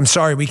 I'm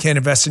sorry, we can't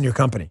invest in your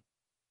company.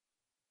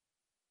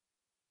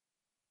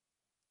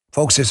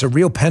 Folks, there's a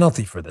real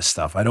penalty for this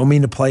stuff. I don't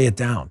mean to play it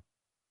down.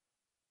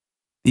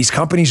 These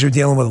companies are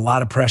dealing with a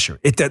lot of pressure.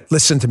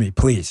 Listen to me,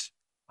 please.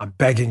 I'm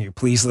begging you,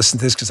 please listen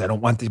to this because I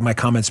don't want my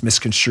comments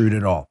misconstrued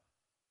at all.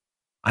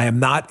 I am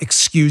not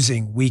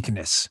excusing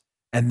weakness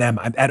and them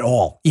at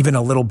all, even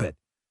a little bit.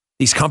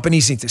 These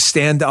companies need to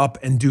stand up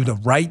and do the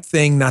right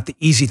thing, not the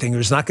easy thing.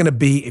 There's not going to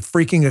be a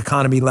freaking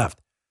economy left.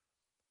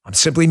 I'm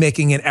simply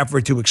making an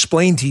effort to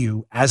explain to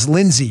you, as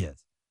Lindsay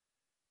is,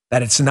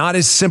 that it's not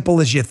as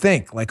simple as you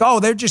think. Like, oh,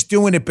 they're just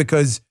doing it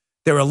because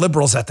there are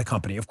liberals at the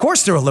company. Of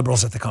course there are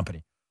liberals at the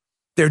company.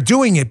 They're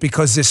doing it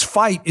because this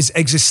fight is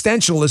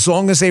existential as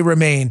long as they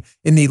remain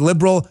in the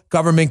liberal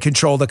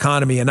government-controlled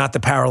economy and not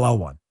the parallel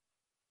one.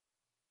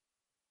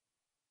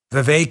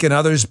 Vivek and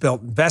others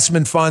built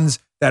investment funds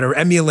that are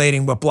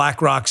emulating what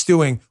BlackRock's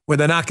doing, where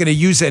they're not going to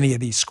use any of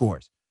these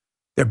scores.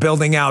 They're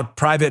building out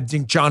private.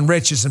 John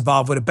Rich is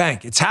involved with a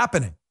bank. It's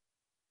happening.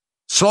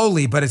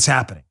 Slowly, but it's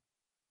happening.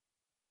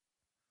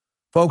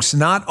 Folks,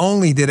 not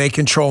only do they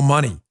control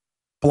money,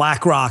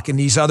 BlackRock and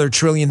these other $1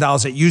 trillion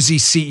that use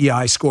these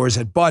CEI scores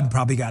that Bud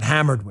probably got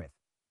hammered with.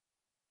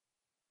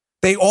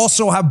 They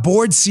also have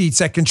board seats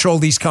that control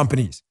these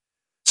companies.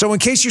 So in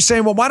case you're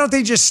saying, well, why don't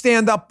they just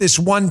stand up this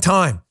one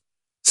time?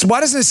 So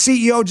why doesn't the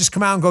CEO just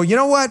come out and go, you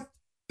know what?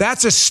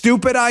 That's a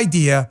stupid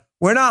idea.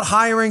 We're not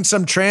hiring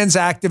some trans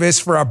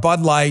activist for our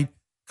Bud Light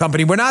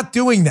company. We're not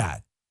doing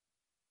that.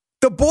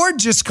 The board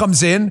just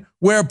comes in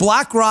where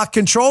BlackRock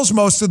controls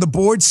most of the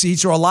board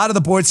seats or a lot of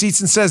the board seats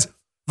and says,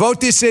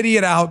 vote this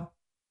idiot out.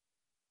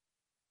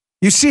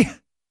 You see,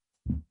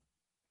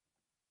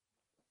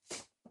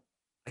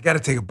 I got to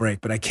take a break,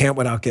 but I can't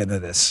without getting to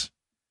this.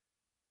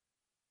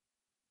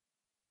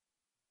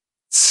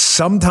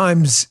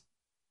 Sometimes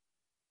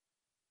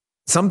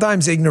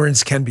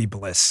ignorance can be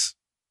bliss,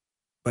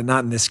 but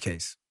not in this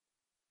case.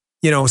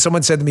 You know,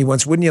 someone said to me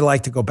once, wouldn't you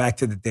like to go back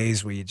to the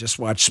days where you just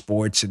watched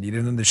sports and you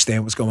didn't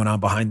understand what's going on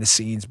behind the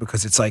scenes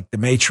because it's like the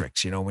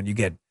Matrix, you know, when you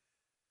get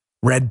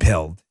red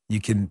pilled,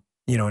 you can,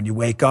 you know, and you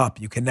wake up,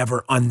 you can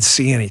never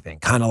unsee anything.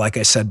 Kind of like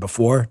I said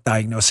before,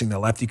 diagnosing the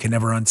left, you can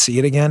never unsee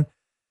it again.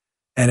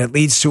 And it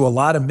leads to a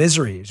lot of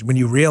misery when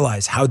you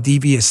realize how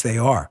devious they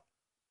are.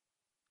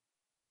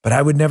 But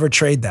I would never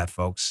trade that,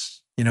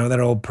 folks. You know, that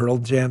old Pearl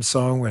Jam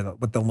song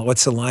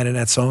what's the line in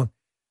that song?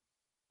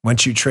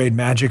 Once you trade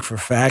magic for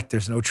fact,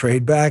 there's no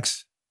trade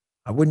backs.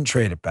 I wouldn't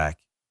trade it back.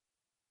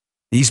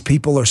 These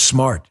people are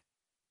smart.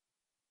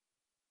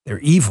 They're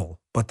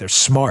evil, but they're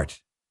smart.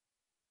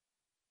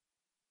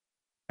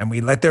 And we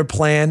let their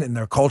plan and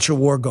their culture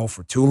war go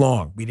for too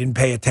long. We didn't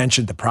pay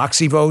attention to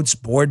proxy votes,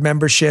 board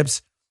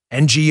memberships,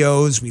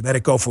 NGOs. We let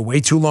it go for way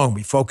too long.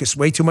 We focused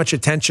way too much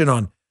attention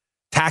on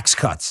tax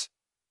cuts.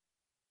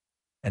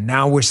 And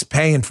now we're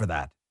paying for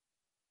that.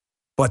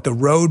 But the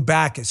road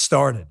back has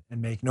started,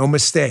 and make no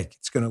mistake,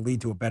 it's going to lead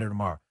to a better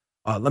tomorrow.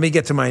 Let me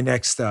get to my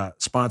next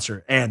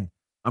sponsor, and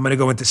I'm going to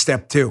go into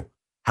step 2,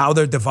 how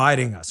they're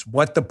dividing us,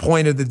 what the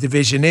point of the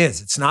division is.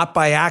 It's not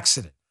by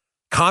accident.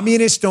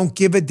 Communists don't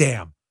give a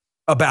damn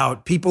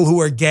about people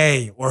who are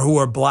gay or who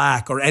are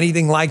black or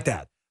anything like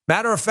that.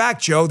 Matter of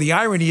fact, Joe, the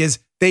irony is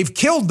they've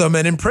killed them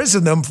and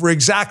imprisoned them for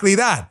exactly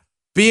that,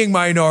 being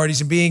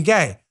minorities and being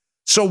gay.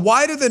 So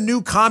why do the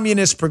new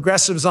communist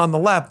progressives on the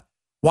left,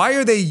 why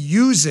are they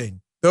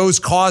using those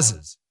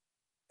causes,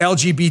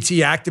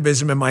 LGBT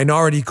activism and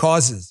minority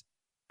causes,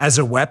 as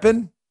a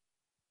weapon?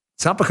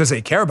 It's not because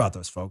they care about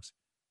those folks.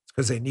 It's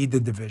because they need the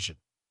division.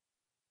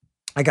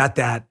 I got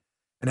that.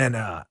 And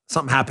then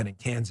something happened in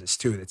Kansas,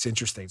 too, that's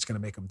interesting. It's going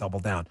to make them double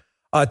down.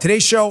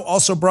 Today's show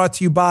also brought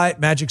to you by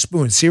Magic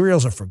Spoon.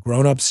 Cereals are for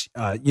grown-ups.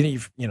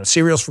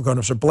 Cereals for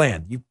grown-ups are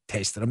bland. You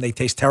tasted them. They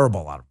taste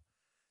terrible on them.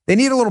 They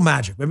need a little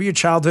magic. Remember your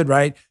childhood,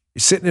 right?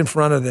 You're sitting in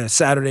front of the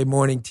Saturday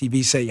morning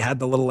TV set. You had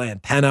the little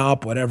antenna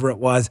up, whatever it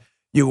was.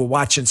 You were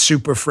watching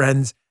Super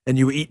Friends, and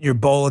you were eating your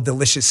bowl of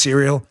delicious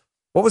cereal.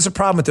 What was the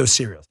problem with those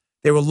cereals?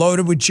 They were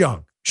loaded with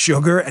junk,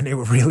 sugar, and they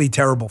were really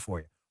terrible for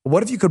you. Well,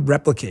 what if you could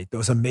replicate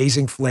those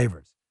amazing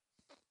flavors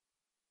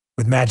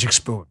with Magic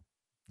Spoon?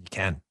 You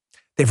can.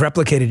 They've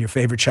replicated your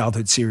favorite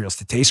childhood cereals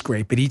to taste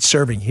great, but each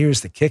serving,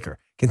 here's the kicker,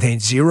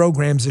 contains 0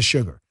 grams of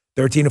sugar,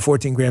 13 to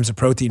 14 grams of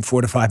protein,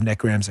 4 to 5 net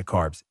grams of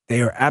carbs.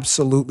 They are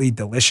absolutely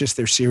delicious.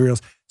 They're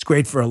cereals. It's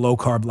great for a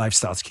low-carb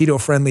lifestyle. It's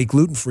keto-friendly,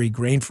 gluten-free,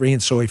 grain-free,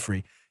 and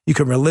soy-free. You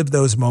can relive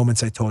those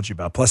moments I told you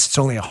about. Plus, it's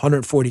only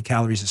 140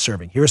 calories a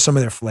serving. Here are some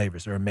of their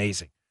flavors. They're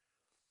amazing.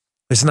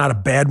 There's not a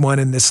bad one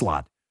in this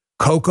lot.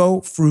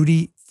 Cocoa,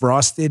 fruity,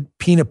 frosted,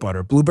 peanut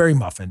butter, blueberry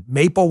muffin,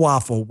 maple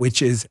waffle,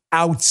 which is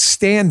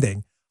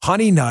outstanding,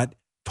 honey nut,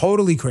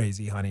 totally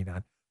crazy honey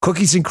nut,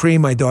 cookies and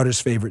cream, my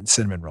daughter's favorite, and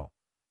cinnamon roll.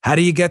 How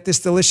do you get this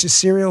delicious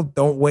cereal?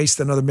 Don't waste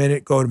another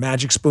minute. Go to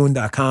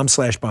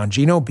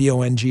magicspoon.com/Bongino,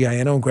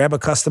 Bongino, and grab a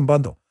custom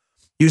bundle.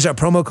 Use our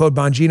promo code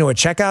Bongino at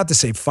checkout to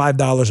save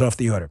 $5 off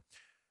the order.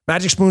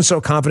 Magic Spoon's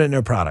so confident in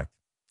their product.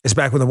 It's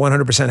back with a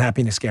 100%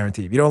 happiness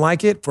guarantee. If you don't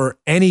like it for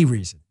any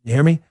reason, you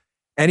hear me?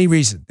 Any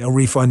reason, they'll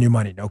refund your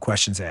money. No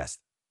questions asked.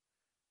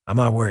 I'm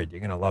not worried.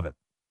 You're going to love it.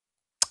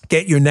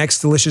 Get your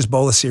next delicious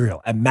bowl of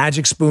cereal at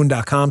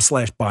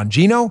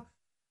magicspoon.com/Bongino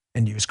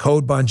and use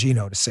code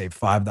Bongino to save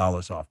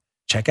 $5 off.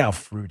 Check out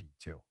Fruity,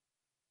 too.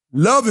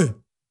 Love it.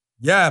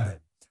 Yeah, man.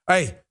 All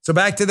right, so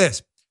back to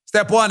this.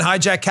 Step 1,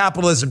 hijack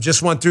capitalism.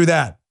 Just went through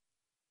that.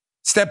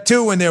 Step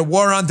 2, in their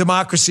war on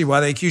democracy,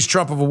 while they accuse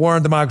Trump of a war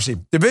on democracy,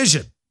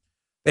 division.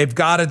 They've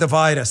got to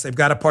divide us. They've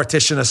got to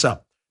partition us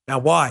up. Now,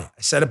 why?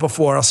 I said it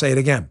before. I'll say it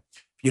again.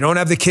 If you don't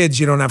have the kids,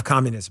 you don't have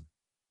communism.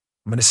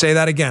 I'm going to say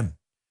that again.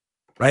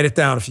 Write it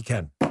down if you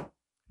can. If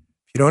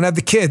you don't have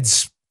the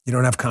kids, you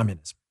don't have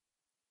communism.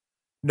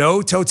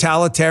 No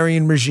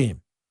totalitarian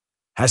regime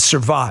has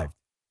survived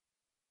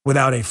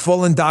without a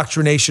full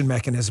indoctrination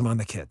mechanism on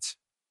the kids.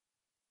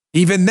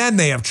 Even then,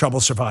 they have trouble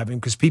surviving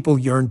because people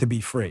yearn to be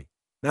free.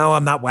 No,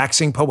 I'm not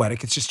waxing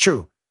poetic. It's just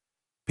true.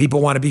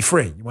 People want to be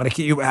free. You want to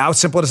keep you. How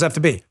simple does it have to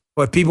be?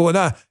 But people would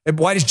not.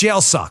 Why does jail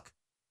suck?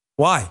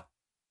 Why?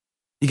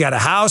 You got a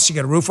house, you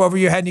got a roof over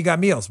your head, and you got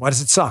meals. Why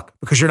does it suck?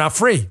 Because you're not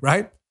free,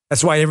 right?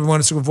 That's why everyone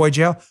wants to avoid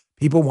jail.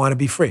 People want to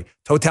be free.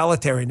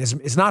 Totalitarianism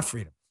is not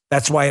freedom.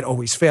 That's why it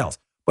always fails.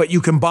 But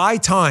you can buy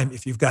time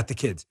if you've got the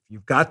kids. If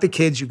you've got the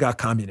kids, you've got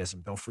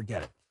communism. Don't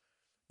forget it.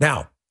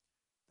 Now,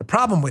 the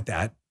problem with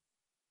that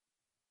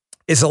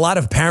is a lot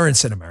of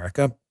parents in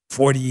America,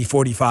 40,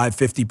 45,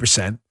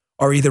 50%,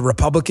 are either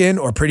Republican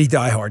or pretty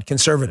diehard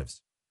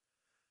conservatives.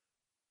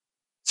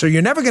 So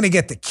you're never going to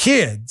get the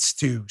kids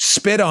to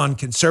spit on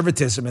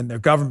conservatism and their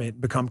government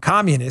and become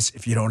communists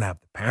if you don't have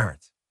the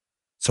parents.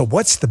 So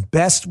what's the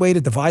best way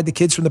to divide the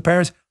kids from the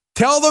parents?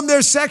 Tell them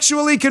they're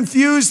sexually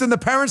confused and the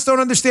parents don't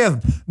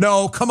understand them.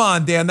 No, come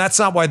on, Dan. That's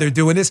not why they're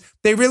doing this.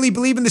 They really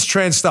believe in this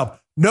trans stuff.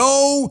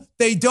 No,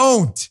 they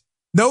don't.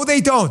 No,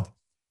 they don't.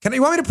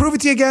 You want me to prove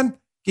it to you again?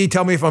 Can you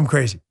tell me if I'm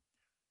crazy?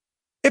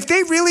 If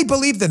they really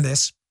believed in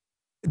this,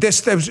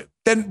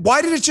 then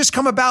why did it just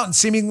come about in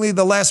seemingly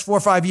the last 4 or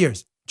 5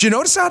 years? Did you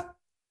notice that?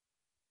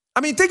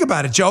 I mean, think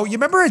about it, Joe. You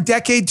remember a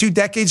decade, 2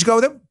 decades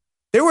ago,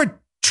 there were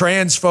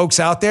trans folks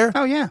out there.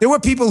 Oh, yeah. There were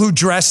people who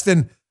dressed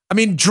in,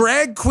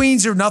 drag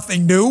queens are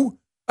nothing new.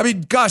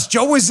 Gosh,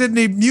 Joe was in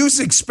the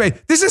music space.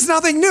 This is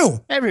nothing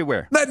new.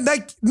 Everywhere.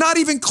 Not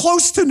even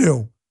close to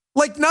new.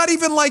 Not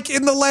even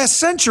in the last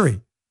century.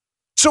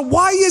 So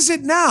why is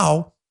it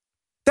now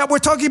that we're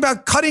talking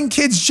about cutting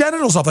kids'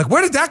 genitals off?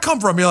 Where did that come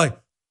from? You're like,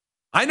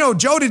 I know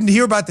Joe didn't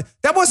hear about that.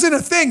 That wasn't a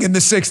thing in the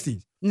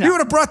 60s. No. You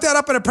would have brought that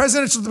up in a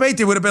presidential debate.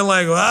 They would have been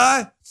like,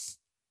 what?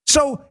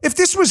 So if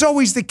this was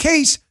always the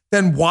case,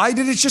 then why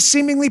did it just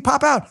seemingly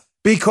pop out?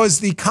 Because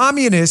the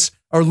communists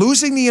are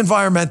losing the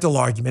environmental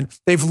argument.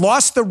 They've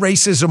lost the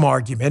racism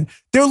argument.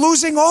 They're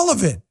losing all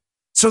of it.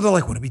 So they're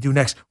like, what do we do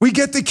next? We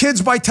get the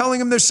kids by telling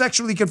them they're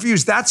sexually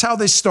confused. That's how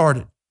this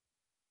started.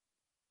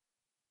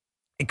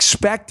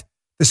 Expect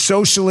the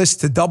socialists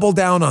to double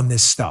down on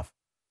this stuff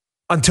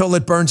until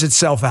it burns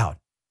itself out.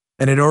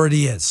 And it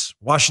already is.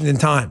 Washington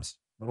Times,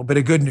 a little bit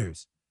of good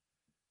news.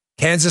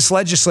 Kansas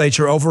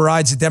legislature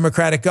overrides a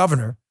Democratic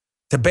governor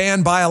to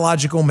ban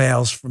biological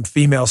males from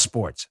female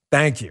sports.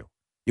 Thank you.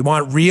 You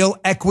want real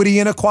equity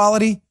and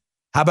equality?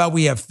 How about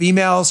we have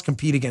females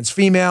compete against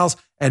females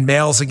and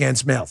males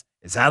against males?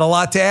 Is that a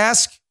lot to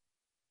ask?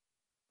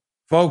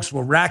 Folks,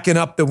 we're racking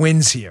up the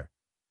wins here.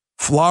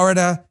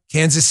 Florida,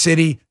 Kansas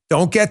City,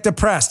 don't get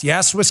depressed.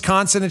 Yes,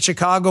 Wisconsin and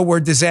Chicago were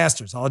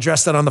disasters. I'll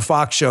address that on the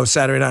Fox show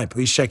Saturday night.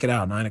 Please check it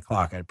out, 9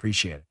 o'clock. I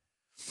appreciate it.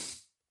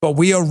 But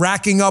we are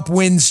racking up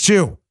wins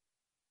too.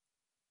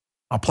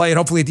 I'll play it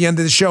hopefully at the end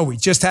of the show. We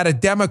just had a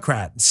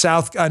Democrat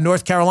in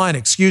North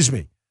Carolina,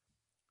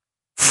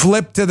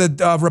 flip to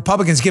the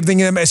Republicans, giving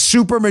them a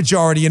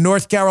supermajority in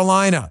North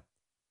Carolina.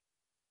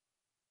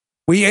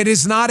 It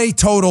is not a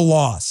total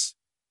loss.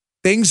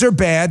 Things are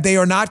bad. They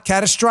are not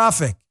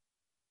catastrophic.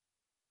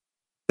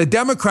 The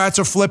Democrats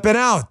are flipping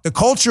out. The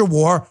culture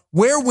war,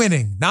 we're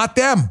winning, not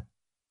them.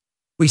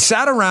 We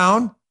sat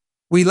around,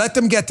 we let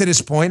them get to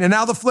this point, and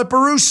now the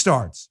flipperoo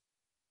starts.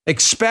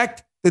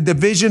 Expect the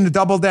division to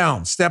double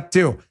down. Step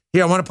 2.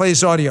 Here, I want to play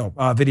this audio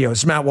video.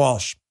 It's Matt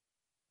Walsh.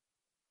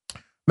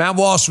 Matt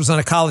Walsh was on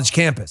a college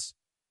campus.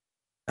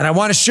 And I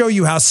want to show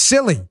you how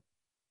silly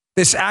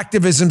this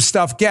activism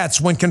stuff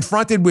gets when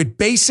confronted with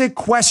basic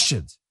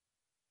questions.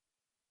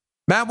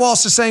 Matt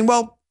Walsh is saying,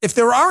 well, if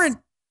there aren't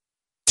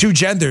two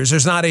genders,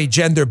 there's not a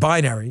gender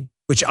binary,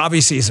 which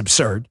obviously is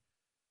absurd.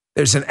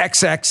 There's an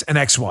XX and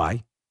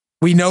XY.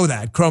 We know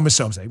that,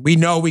 chromosomes. We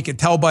know, we can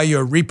tell by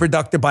your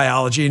reproductive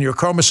biology and your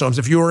chromosomes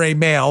if you are a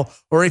male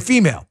or a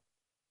female.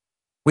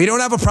 We don't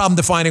have a problem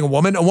defining a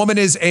woman. A woman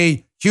is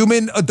a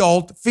human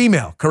adult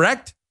female,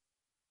 correct?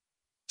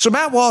 So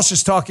Matt Walsh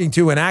is talking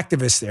to an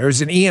activist there,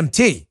 who's an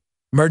EMT,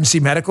 emergency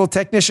medical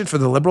technician for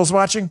the liberals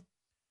watching,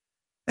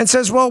 and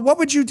says, well, what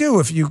would you do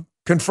if you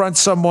confront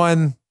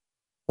someone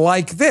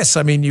like this?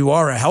 I mean, you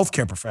are a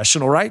healthcare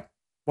professional, right?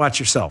 Watch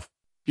yourself.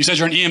 You said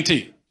you're an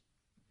EMT.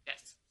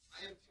 Yes.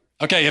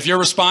 Okay, if you're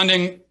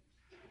responding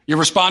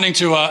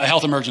to a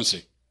health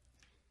emergency.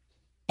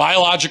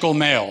 Biological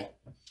male,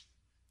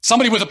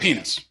 somebody with a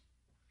penis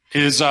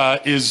is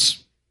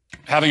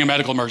having a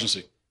medical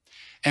emergency.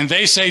 And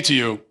they say to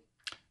you,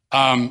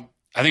 I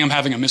think I'm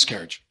having a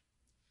miscarriage.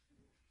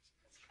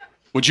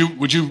 Would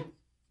you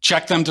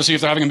check them to see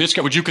if they're having a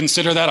miscarriage? Would you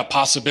consider that a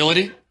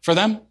possibility for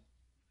them?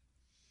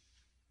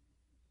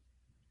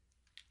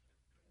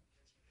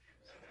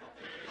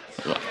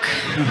 Look.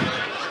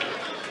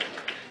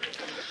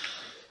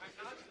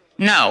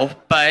 No,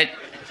 but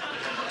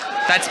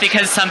that's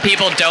because some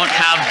people don't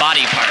have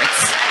body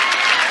parts.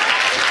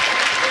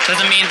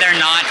 Doesn't mean they're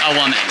not a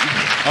woman.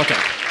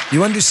 Okay.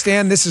 You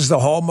understand this is the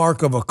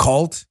hallmark of a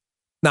cult,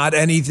 not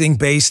anything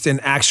based in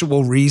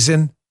actual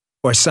reason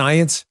or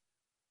science?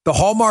 The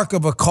hallmark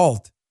of a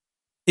cult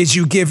is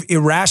you give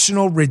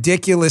irrational,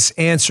 ridiculous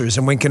answers,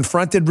 and when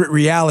confronted with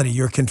reality,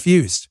 you're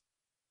confused.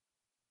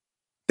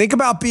 Think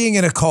about being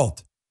in a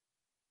cult.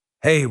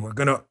 Hey, we're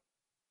gonna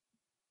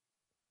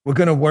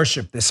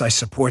worship this I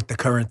support the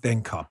current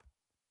thing cup.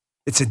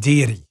 It's a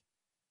deity.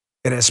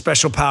 It has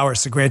special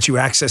powers to grant you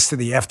access to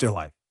the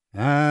afterlife.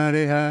 Guy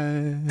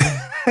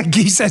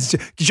says,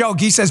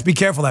 be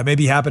careful, that may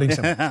be happening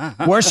soon.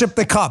 Worship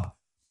the cup.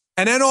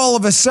 And then all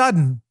of a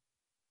sudden,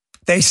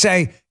 they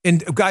say,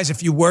 guys,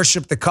 if you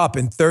worship the cup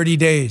in 30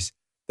 days,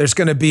 there's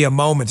going to be a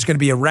moment, there's going to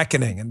be a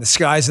reckoning, and the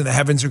skies and the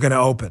heavens are going to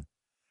open.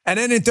 And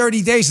then in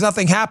 30 days,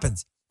 nothing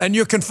happens. And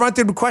you're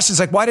confronted with questions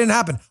like, why didn't it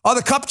happen? Oh,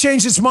 the cup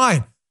changed its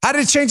mind. How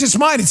did it change its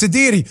mind? It's a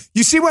deity.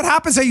 You see what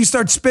happens? How you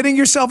start spinning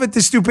yourself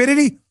into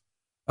stupidity?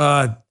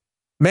 Man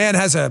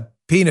has a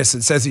penis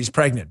and says he's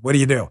pregnant. What do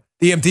you do?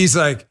 The EMT's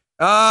like,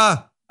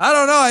 I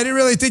don't know. I didn't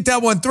really think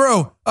that one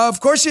through. Of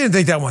course you didn't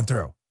think that one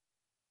through.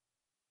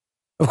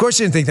 Of course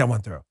you didn't think that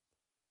one through.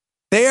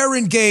 They are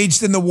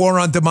engaged in the war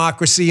on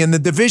democracy, and the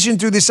division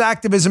through this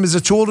activism is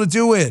a tool to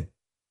do it.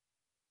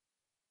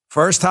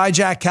 First,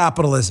 hijack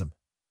capitalism.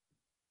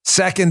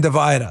 Second,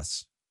 divide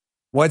us.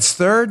 What's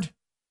third?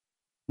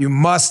 You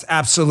must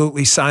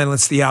absolutely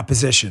silence the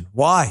opposition.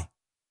 Why?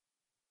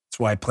 That's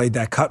why I played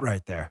that cut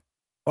right there.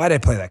 Why did I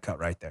play that cut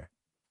right there?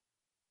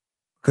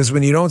 Because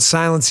when you don't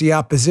silence the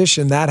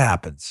opposition, that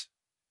happens.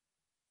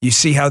 You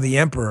see how the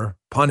emperor,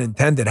 pun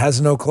intended, has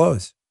no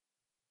clothes.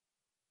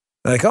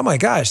 They're like, oh my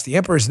gosh, the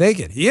emperor's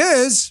naked. He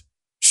is.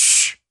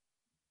 Shh.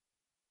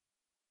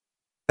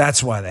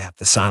 That's why they have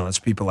to silence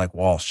people like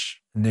Walsh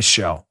in this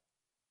show.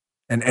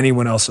 And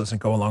anyone else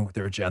doesn't go along with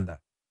their agenda.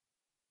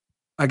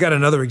 I got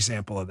another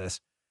example of this.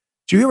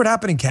 Did you hear what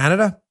happened in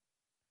Canada?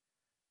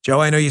 Joe,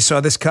 I know you saw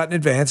this cut in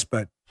advance,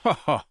 but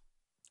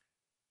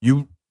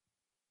you,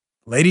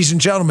 ladies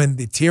and gentlemen,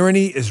 the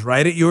tyranny is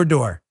right at your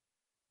door.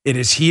 It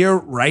is here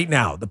right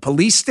now. The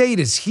police state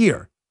is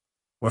here.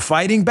 We're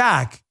fighting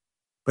back,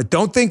 but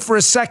don't think for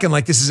a second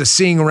like this is a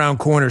seeing around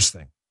corners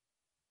thing.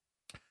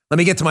 Let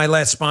me get to my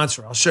last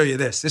sponsor. I'll show you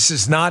this. This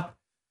is not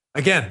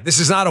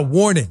a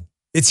warning.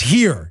 It's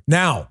here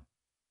now.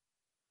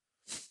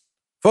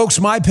 Folks,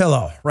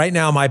 MyPillow. Right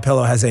now,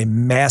 MyPillow has a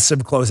massive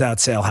closeout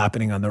sale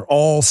happening on their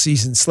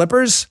all-season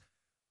slippers.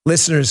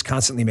 Listeners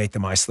constantly make the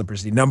My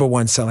Slippers the number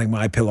one selling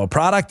MyPillow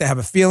product. I have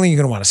a feeling you're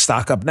going to want to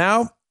stock up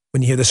now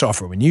when you hear this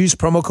offer. When you use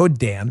promo code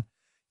Dan,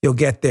 You'll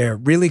get their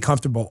really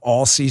comfortable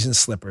all-season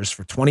slippers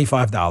for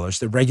 $25.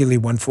 They're regularly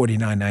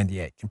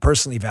 $149.98. Can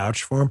personally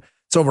vouch for them.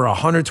 It's over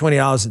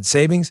 $120 in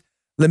savings,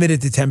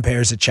 limited to 10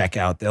 pairs at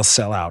checkout. They'll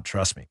sell out,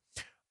 trust me.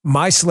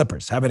 My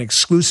slippers have an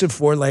exclusive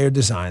 4-layer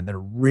design that are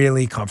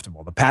really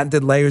comfortable. The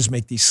patented layers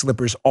make these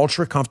slippers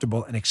ultra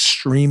comfortable and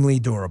extremely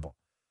durable.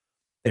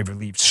 They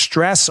relieve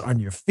stress on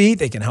your feet.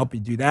 They can help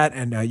you do that,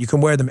 and you can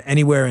wear them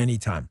anywhere,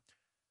 anytime.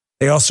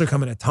 They also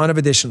come in a ton of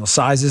additional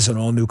sizes and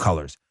all new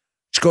colors.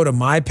 Just go to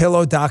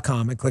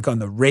mypillow.com and click on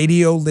the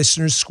Radio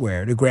Listeners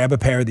Square to grab a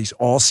pair of these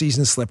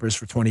all-season slippers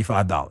for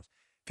 $25.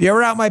 If you're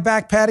ever out my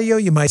back patio,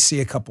 you might see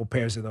a couple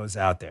pairs of those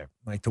out there.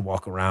 I like to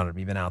walk around them,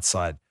 even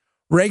outside.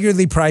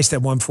 Regularly priced at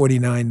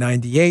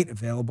 $149.98,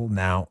 available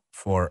now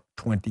for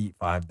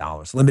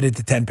 $25. Limited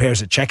to 10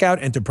 pairs at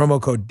checkout. Enter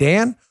promo code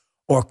Dan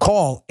or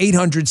call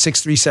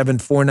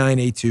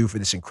 800-637-4982 for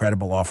this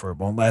incredible offer. It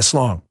won't last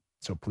long,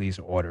 so please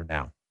order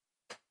now.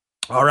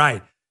 All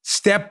right,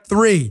 step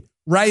 3,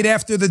 right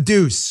after the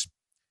deuce.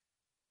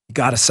 You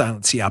got to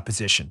silence the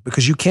opposition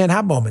because you can't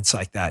have moments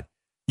like that.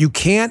 You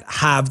can't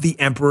have the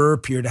emperor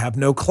appear to have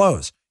no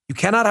clothes. You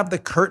cannot have the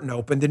curtain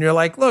opened and you're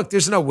like, look,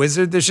 there's no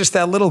wizard. There's just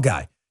that little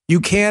guy. You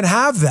can't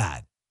have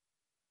that.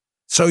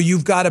 So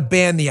you've got to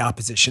ban the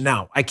opposition.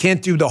 Now, I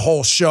can't do the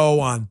whole show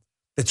on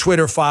the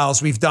Twitter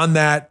files. We've done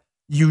that.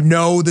 You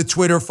know, the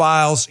Twitter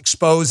files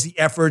expose the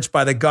efforts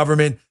by the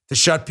government to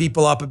shut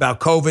people up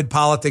about COVID,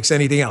 politics,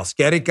 anything else.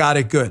 Get it, got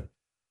it, good.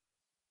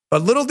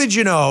 But little did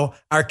you know,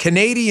 our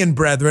Canadian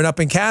brethren up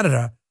in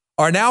Canada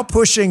are now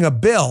pushing a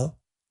bill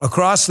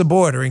across the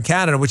border in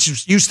Canada,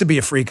 which used to be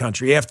a free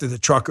country after the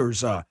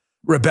truckers'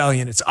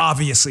 rebellion. It's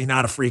obviously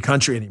not a free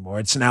country anymore.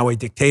 It's now a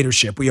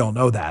dictatorship. We all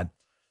know that.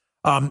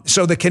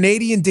 So the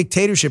Canadian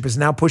dictatorship is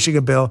now pushing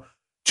a bill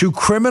to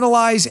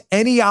criminalize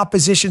any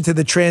opposition to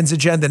the trans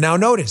agenda. Now,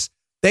 notice,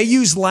 they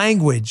use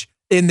language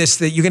in this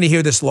that you're going to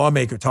hear this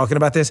lawmaker talking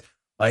about this.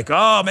 Like,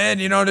 oh, man,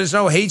 you know, there's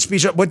no hate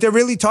speech. What they're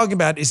really talking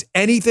about is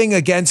anything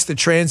against the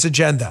trans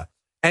agenda.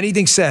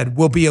 Anything said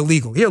will be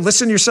illegal. Here,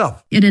 listen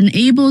yourself. It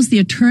enables the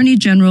Attorney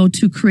General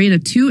to create a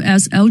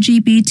 2S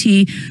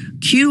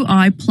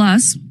LGBTQI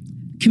plus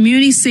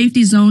community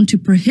safety zone to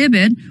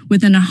prohibit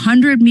within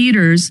 100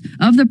 meters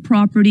of the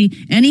property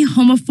any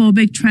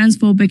homophobic,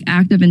 transphobic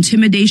act of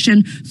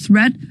intimidation,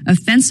 threat,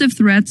 offensive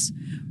threats,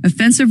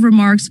 offensive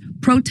remarks,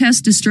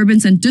 protest,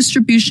 disturbance, and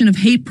distribution of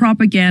hate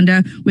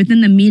propaganda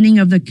within the meaning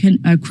of the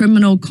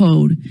criminal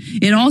code.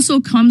 It also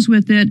comes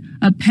with it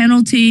a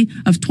penalty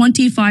of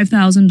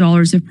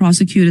 $25,000 if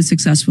prosecuted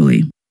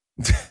successfully.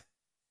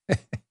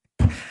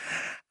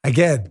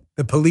 Again,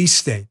 the police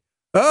state.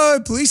 Oh,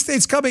 police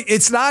state's coming.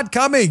 It's not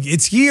coming.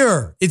 It's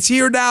here. It's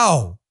here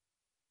now.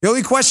 The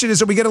only question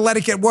is, are we going to let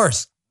it get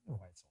worse? Oh,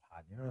 it's so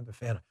hot. You're not a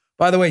fan.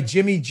 By the way,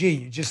 Jimmy G,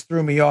 you just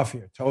threw me off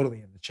here totally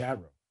in the chat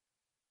room.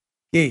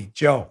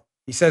 Joe,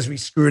 he says we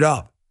screwed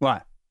up.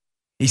 What?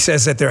 He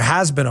says that there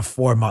has been a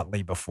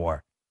 4-monthly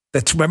before.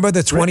 Remember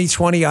the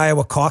 2020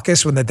 Iowa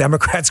caucus when the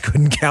Democrats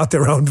couldn't count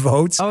their own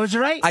votes? Oh, is it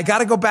right? I got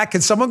to go back.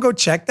 Can someone go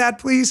check that,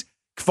 please?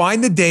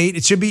 Find the date.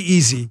 It should be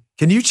easy.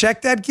 Can you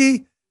check that,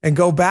 Guy? And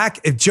go back.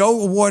 If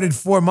Joe awarded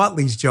 4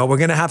 Mutleys, Joe, we're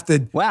gonna have to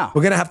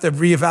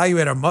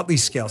reevaluate our Mutley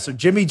scale. So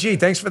Jimmy G,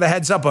 thanks for the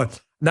heads up.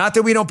 Not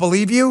that we don't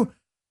believe you,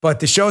 but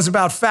the show's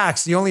about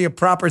facts. The only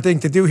proper thing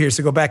to do here is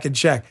to go back and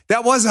check.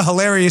 That was a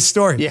hilarious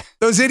story. Yeah.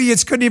 Those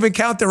idiots couldn't even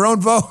count their own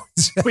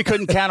votes. We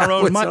couldn't count our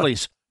own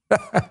Mutleys.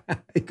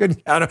 They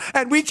couldn't count them.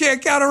 And we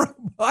can't count our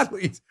own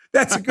Mutleys.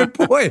 That's a good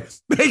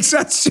point. Makes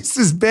us just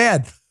as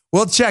bad.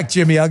 We'll check,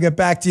 Jimmy. I'll get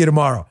back to you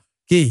tomorrow.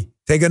 Key,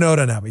 take a note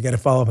on that. We got to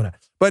follow up on that.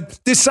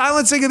 But this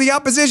silencing of the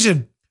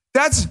opposition,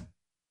 that's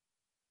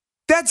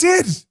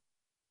it.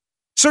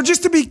 So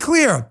just to be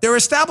clear, they're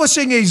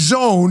establishing a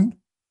zone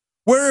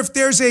where if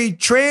there's a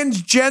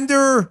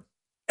transgender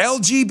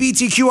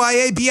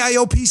LGBTQIA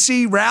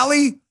BIOPC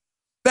rally,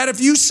 that if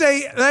you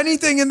say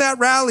anything in that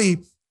rally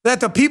that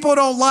the people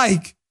don't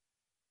like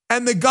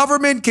and the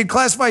government can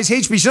classify as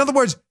hate speech, in other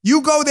words,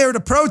 you go there to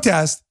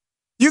protest,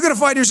 you're going to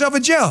find yourself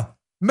in jail.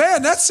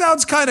 Man, that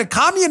sounds kind of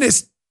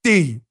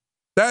communist-y.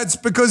 That's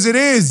because it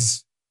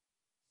is.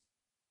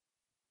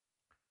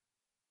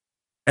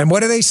 And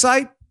what do they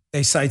cite?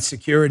 They cite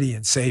security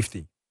and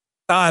safety.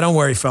 Don't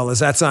worry, fellas.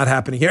 That's not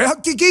happening here.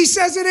 Guy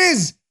says it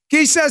is.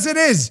 Guy says it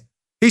is.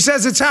 He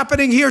says it's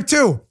happening here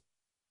too.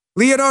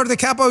 Leonardo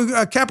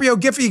DiCaprio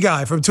Giphy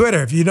guy from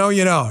Twitter. If you know,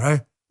 you know,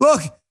 right?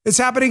 Look, it's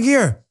happening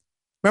here.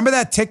 Remember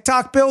that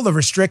TikTok bill, the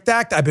Restrict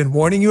Act I've been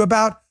warning you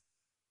about?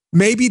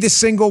 Maybe the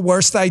single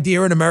worst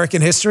idea in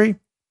American history.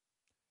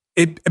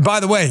 By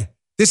the way,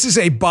 this is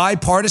a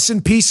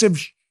bipartisan piece of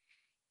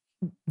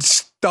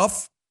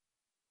stuff.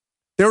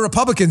 There are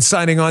Republicans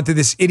signing on to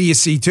this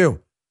idiocy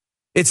too.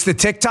 It's the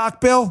TikTok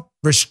bill,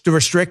 the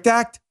Restrict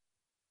Act.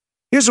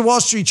 Here's the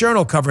Wall Street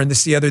Journal covering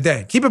this the other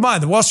day. Keep in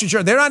mind, the Wall Street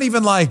Journal, they're not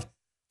even like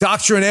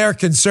doctrinaire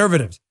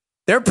conservatives.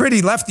 They're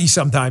pretty lefty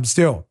sometimes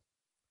too.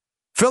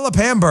 Philip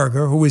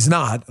Hamburger, who is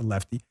not a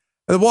lefty,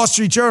 the Wall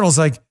Street Journal's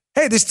like,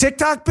 hey, this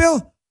TikTok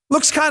bill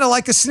looks kind of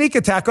like a sneak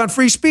attack on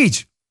free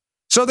speech.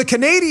 So the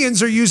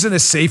Canadians are using a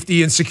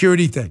safety and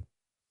security thing.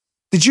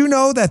 Did you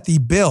know that the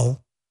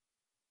bill,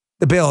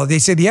 they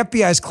say the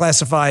FBI has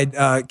classified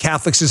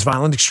Catholics as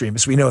violent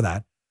extremists. We know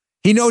that.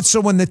 He notes, so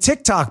when the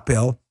TikTok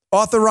bill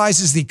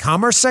authorizes the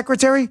Commerce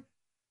Secretary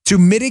to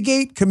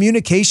mitigate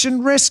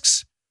communication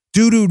risks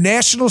due to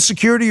national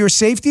security or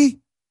safety,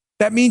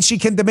 that means she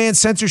can demand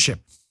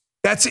censorship.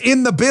 That's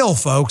in the bill,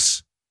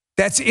 folks.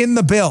 That's in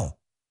the bill.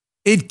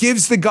 It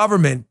gives the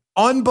government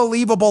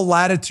unbelievable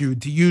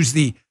latitude to use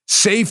the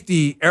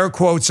safety, air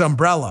quotes,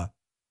 umbrella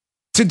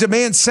to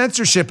demand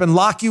censorship and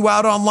lock you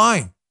out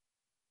online.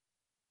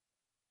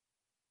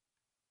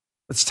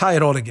 Let's tie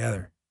it all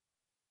together.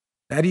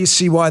 Now, do you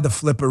see why the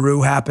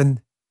flipperoo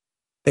happened?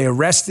 They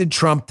arrested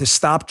Trump to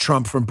stop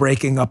Trump from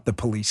breaking up the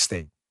police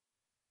state.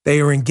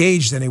 They are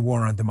engaged in a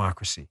war on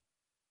democracy.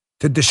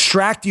 To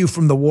distract you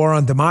from the war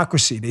on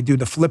democracy, they do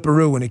the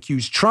flipperoo and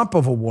accuse Trump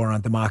of a war on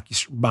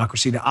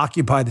democracy to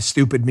occupy the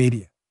stupid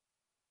media.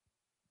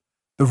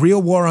 The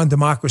real war on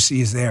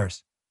democracy is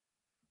theirs.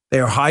 They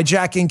are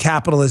hijacking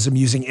capitalism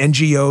using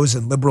NGOs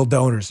and liberal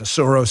donors, the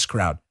Soros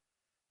crowd.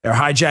 They're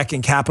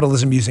hijacking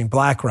capitalism using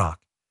BlackRock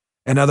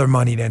and other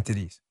moneyed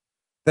entities.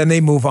 Then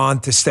they move on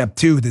to step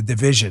 2, the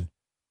division.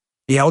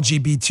 The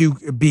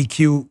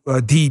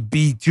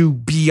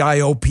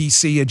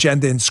LGBTQDB2BIOPC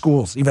agenda in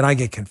schools. Even I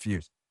get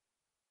confused.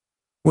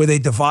 Where they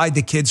divide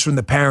the kids from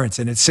the parents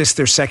and insist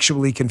they're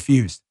sexually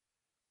confused.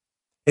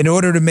 In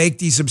order to make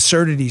these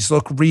absurdities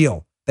look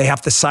real, they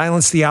have to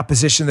silence the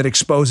opposition that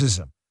exposes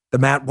them, the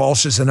Matt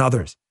Walshes and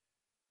others.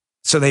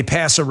 So they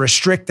pass a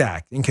Restrict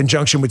Act in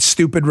conjunction with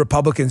stupid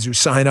Republicans who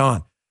sign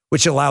on,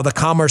 which allow the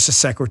Commerce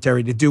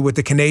Secretary to do what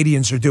the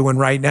Canadians are doing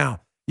right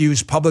now.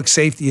 Use public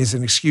safety as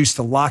an excuse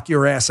to lock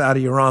your ass out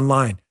of your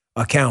online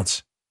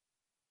accounts.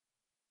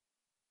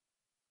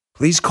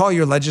 Please call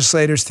your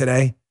legislators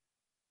today.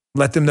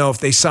 Let them know if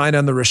they sign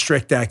on the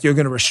Restrict Act, you're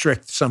going to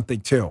restrict something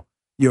too.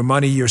 Your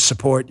money, your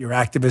support, your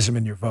activism,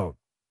 and your vote.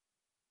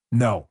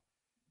 No.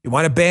 You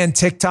want to ban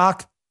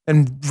TikTok?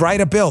 And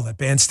write a bill that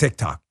bans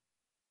TikTok.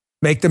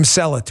 Make them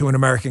sell it to an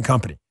American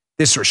company.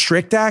 This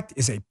Restrict Act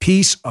is a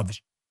piece of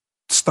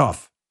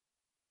stuff.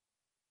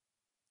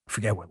 I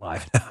forget what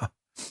live now.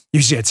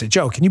 Usually I'd say,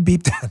 Joe, can you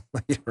beep that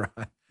later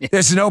on? Yeah.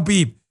 There's no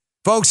beep.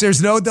 Folks,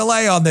 there's no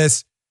delay on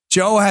this.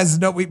 Joe has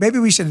no, maybe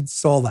we should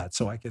install that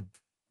so I could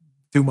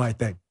do my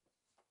thing.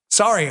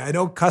 Sorry, I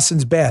know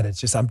cussing's bad. It's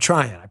just, I'm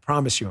trying. I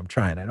promise you I'm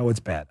trying. I know it's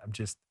bad. I'm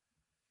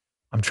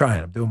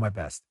trying. I'm doing my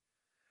best.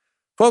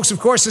 Folks, of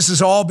course, this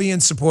is all being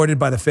supported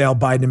by the failed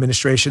Biden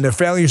administration. Their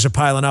failures are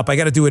piling up. I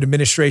got to do an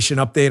administration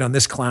update on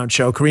this clown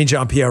show. Karine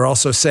Jean-Pierre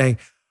also saying,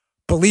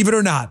 believe it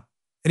or not,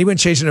 anyone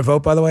changing their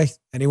vote, by the way?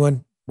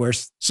 Anyone?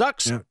 Worst?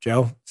 Sucks. No,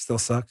 Joe still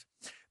sucks.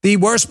 The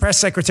worst press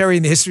secretary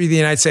in the history of the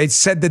United States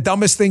said the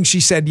dumbest thing she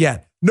said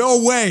yet.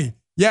 No way.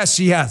 Yes,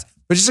 she has.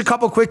 But just a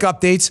couple quick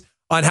updates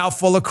on how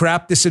full of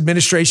crap this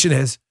administration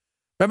is.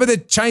 Remember the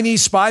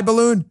Chinese spy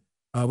balloon?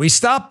 We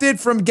stopped it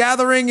from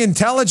gathering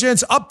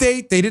intelligence.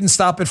 Update, they didn't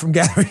stop it from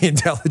gathering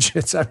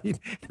intelligence. I mean,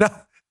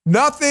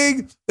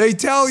 nothing they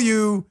tell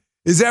you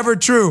is ever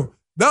true.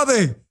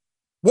 Nothing.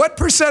 What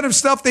percent of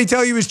stuff they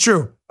tell you is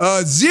true?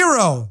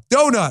 0.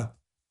 Donut.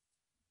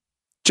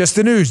 Just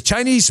the news.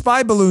 Chinese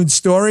spy balloon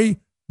story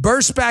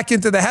burst back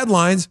into the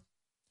headlines.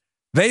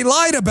 They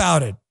lied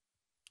about it.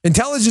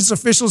 Intelligence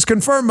officials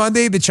confirmed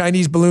Monday the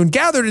Chinese balloon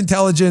gathered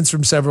intelligence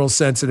from several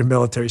sensitive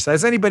military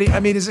sites. Anybody, I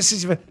mean,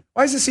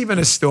 why is this even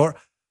a story?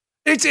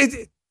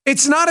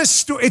 It's not a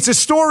story. It's a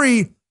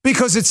story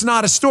because it's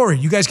not a story.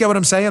 You guys get what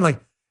I'm saying? Like,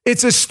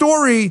 it's a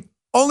story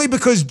only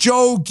because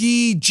Joe,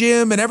 Guy,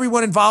 Jim, and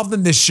everyone involved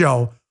in this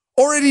show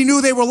already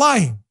knew they were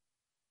lying.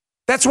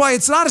 That's why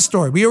it's not a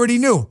story. We already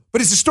knew.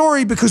 But it's a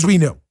story because we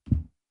knew,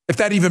 if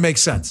that even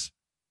makes sense.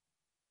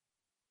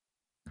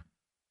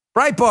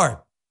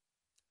 Breitbart.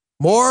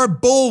 More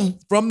bull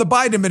from the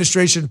Biden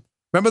administration.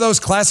 Remember those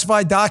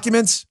classified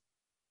documents?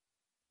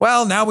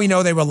 Well, now we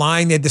know they were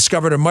lying. They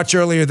discovered them much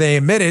earlier than they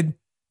admitted.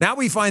 Now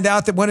we find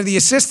out that one of the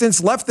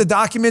assistants left the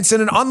documents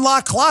in an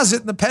unlocked closet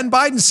in the Penn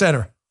Biden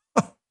Center.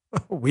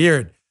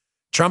 Weird.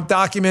 Trump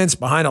documents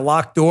behind a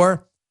locked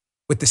door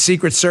with the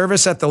Secret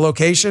Service at the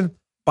location.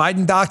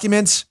 Biden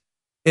documents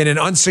in an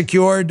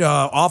unsecured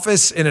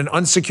office in an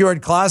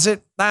unsecured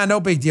closet.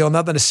 No big deal.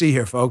 Nothing to see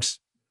here, folks.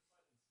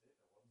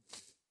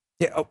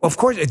 Yeah, of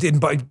course it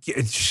didn't.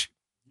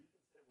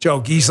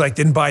 Joe, Guy's like,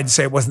 didn't Biden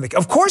say it wasn't the case?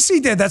 Of course he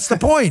did. That's the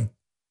point.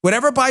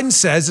 Whatever Biden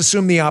says,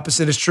 assume the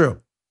opposite is true.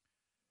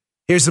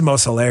 Here's the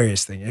most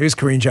hilarious thing. Here's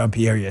Karine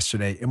Jean-Pierre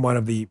yesterday in one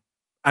of the,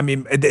 I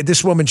mean,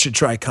 this woman should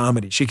try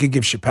comedy. She could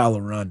give Chappelle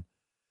a run.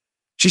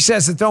 She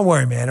says that, don't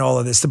worry, man, all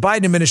of this. The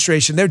Biden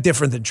administration, they're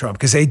different than Trump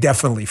because they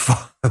definitely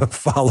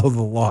follow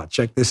the law.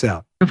 Check this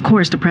out. Of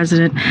course, the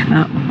president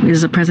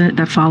is a president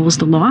that follows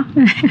the law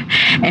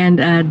and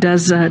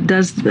does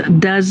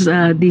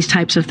these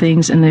types of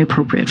things in the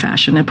appropriate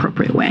fashion,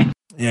 appropriate way.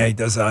 Yeah, he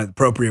does an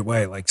appropriate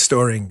way, like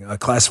storing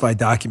classified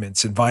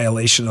documents in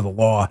violation of the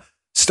law,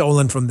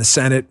 stolen from the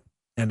Senate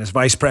and as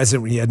vice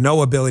president when he had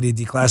no ability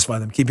to declassify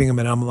them, keeping them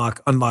in an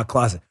unlocked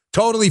closet.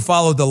 Totally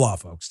followed the law,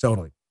 folks.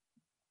 Totally.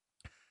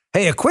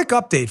 Hey, a quick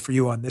update for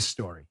you on this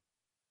story.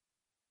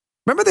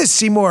 Remember this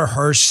Seymour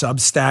Hersh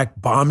Substack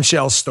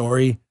bombshell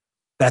story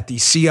that the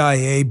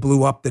CIA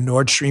blew up the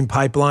Nord Stream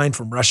pipeline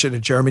from Russia to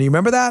Germany?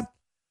 Remember that?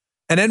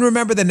 And then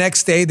remember the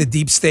next day, the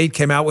deep state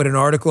came out with an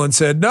article and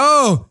said,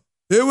 no,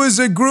 it was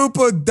a group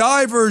of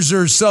divers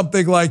or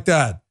something like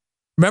that.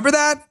 Remember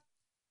that?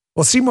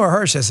 Well, Seymour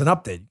Hersh has an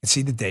update. You can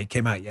see the date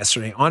came out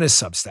yesterday on his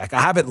Substack.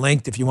 I have it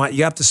linked if you want.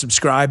 You have to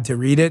subscribe to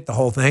read it, the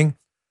whole thing.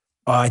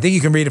 I think you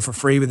can read it for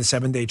free with a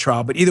 7-day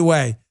trial. But either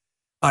way,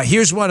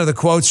 here's one of the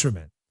quotes from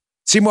it.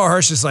 Seymour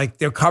Hersh is like,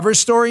 their cover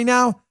story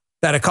now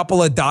that a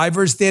couple of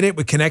divers did it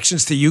with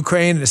connections to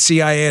Ukraine and the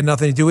CIA had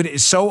nothing to do with it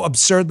is so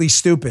absurdly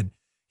stupid.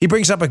 He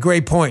brings up a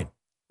great point.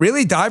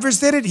 Really?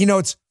 Divers did it? He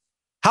notes,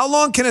 how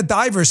long can a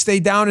diver stay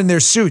down in their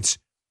suits?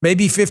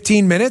 Maybe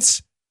 15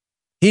 minutes?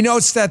 He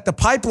notes that the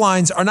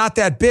pipelines are not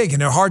that big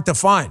and they're hard to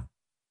find.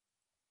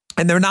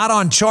 And they're not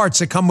on charts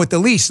that come with the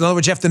lease. In other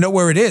words, you have to know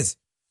where it is.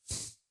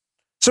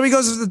 So he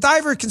goes, if the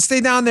diver can stay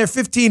down there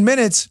 15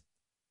 minutes,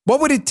 what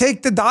would it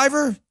take the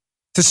diver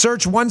to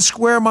search 1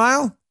 square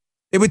mile?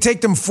 It would take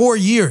them 4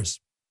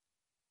 years.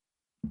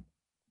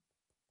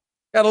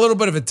 Got a little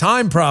bit of a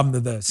time problem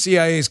to the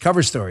CIA's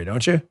cover story,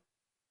 don't you?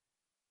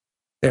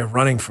 They're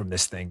running from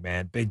this thing,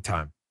 man, big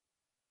time.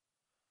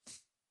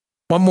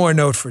 One more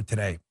note for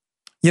today.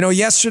 You know,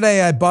 yesterday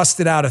I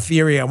busted out a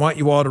theory I want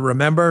you all to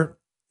remember.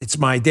 It's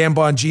my Dan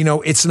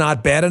Bongino, it's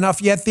not bad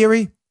enough yet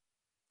theory,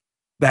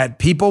 that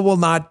people will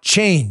not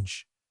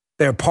change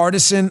their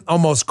partisan,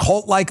 almost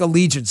cult-like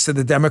allegiance to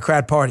the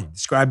Democrat Party.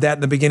 Described that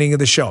in the beginning of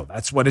the show.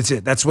 That's what it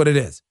is. That's what it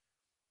is.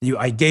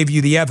 I gave you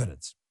the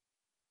evidence.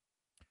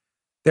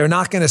 They're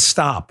not going to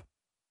stop,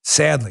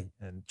 sadly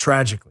and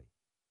tragically.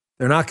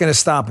 They're not going to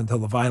stop until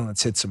the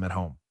violence hits them at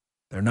home.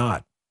 They're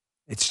not.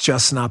 It's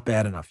just not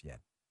bad enough yet.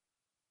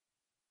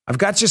 I've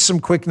got just some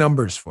quick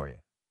numbers for you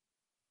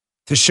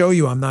to show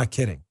you I'm not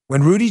kidding.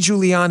 When Rudy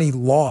Giuliani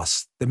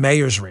lost the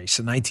mayor's race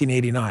in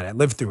 1989, I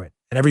lived through it,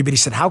 and everybody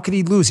said, how could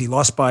he lose? He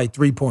lost by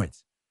 3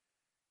 points.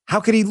 How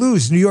could he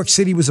lose? New York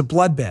City was a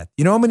bloodbath.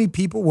 You know how many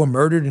people were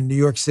murdered in New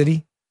York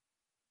City?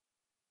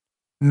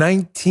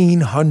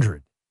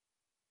 1,900.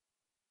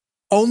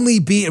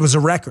 It was a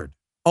record.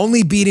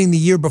 Only beating the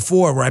year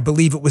before where I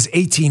believe it was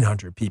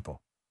 1,800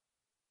 people.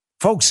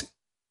 Folks,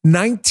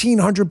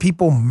 1,900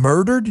 people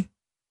murdered?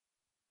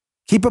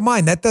 Keep in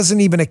mind, that doesn't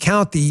even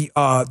account the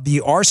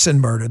arson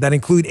murder that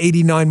include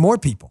 89 more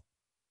people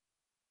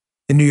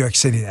in New York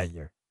City that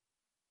year.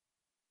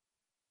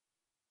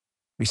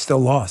 We still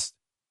lost.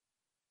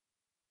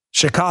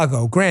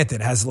 Chicago, granted,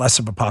 has less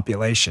of a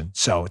population,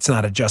 so it's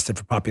not adjusted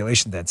for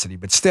population density,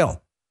 but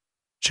still,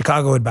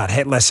 Chicago had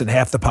about less than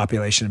half the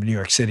population of New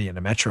York City in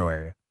the metro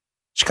area.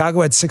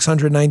 Chicago had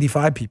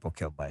 695 people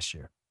killed last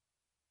year.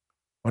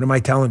 What am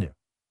I telling you?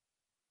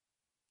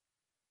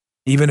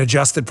 Even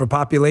adjusted for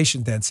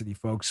population density,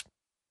 folks,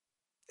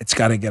 it's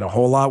got to get a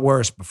whole lot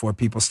worse before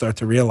people start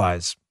to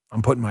realize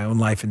I'm putting my own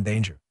life in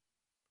danger.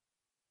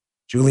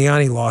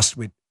 Giuliani lost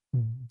with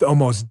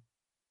almost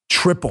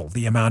triple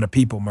the amount of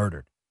people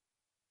murdered.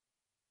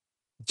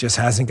 It just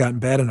hasn't gotten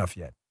bad enough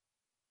yet.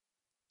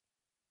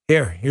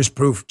 Here's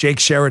proof.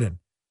 Jake Sheridan.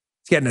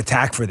 He's getting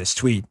attacked for this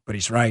tweet, but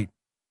he's right.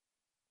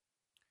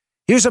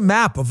 Here's a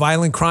map of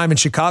violent crime in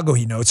Chicago,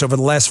 he notes, over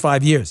the last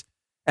 5 years,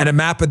 and a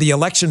map of the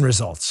election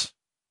results.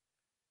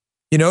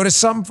 You notice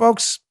something,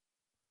 folks?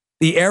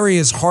 The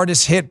areas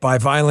hardest hit by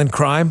violent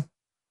crime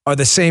are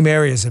the same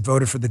areas that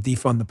voted for the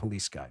defund the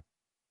police guy.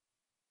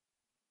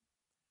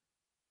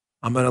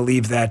 I'm going to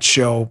leave that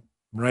show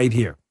right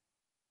here.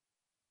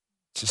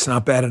 It's just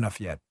not bad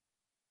enough yet.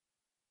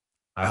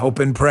 I hope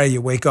and pray you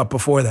wake up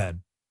before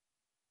then,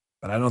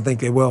 but I don't think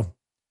they will.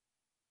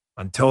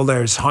 Until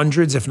there's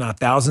hundreds, if not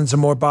thousands of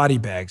more body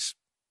bags,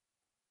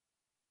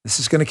 this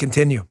is going to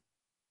continue.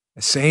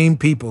 The same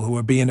people who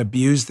are being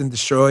abused and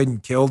destroyed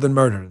and killed and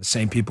murdered are the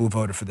same people who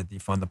voted for the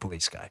defund the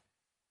police guy.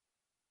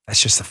 That's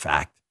just a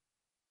fact.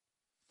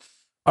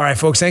 All right,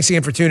 folks, thanks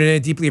again for tuning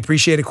in. Deeply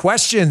appreciated.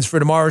 Questions for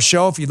tomorrow's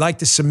show. If you'd like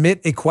to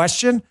submit a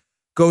question,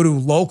 go to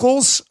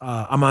Locals.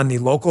 I'm on the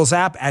Locals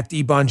app at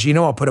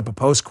DBongino. I'll put up a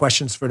post,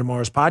 questions for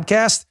tomorrow's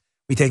podcast.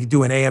 We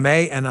do an AMA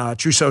and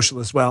True Social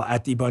as well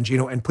at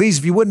DBongino. And please,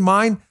 if you wouldn't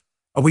mind,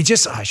 I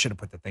should have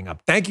put the thing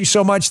up. Thank you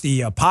so much.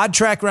 The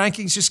PodTrack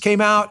rankings just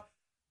came out.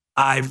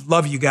 I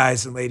love you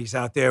guys and ladies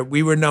out there.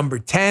 We were number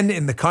 10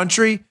 in the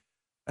country,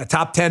 a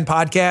top 10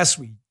 podcast.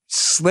 We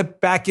slipped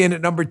back in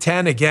at number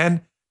 10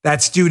 again.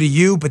 That's due to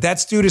you, but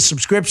that's due to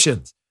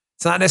subscriptions.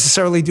 It's not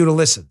necessarily due to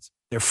listens.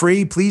 They're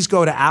free. Please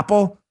go to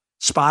Apple,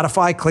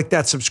 Spotify, click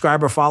that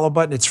subscribe or follow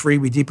button. It's free.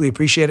 We deeply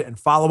appreciate it. And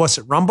follow us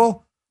at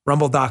Rumble,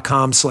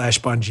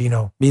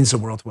 rumble.com/Bongino. Means the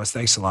world to us.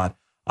 Thanks a lot.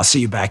 I'll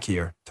see you back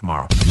here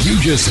tomorrow. You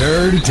just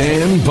heard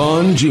Dan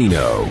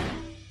Bongino.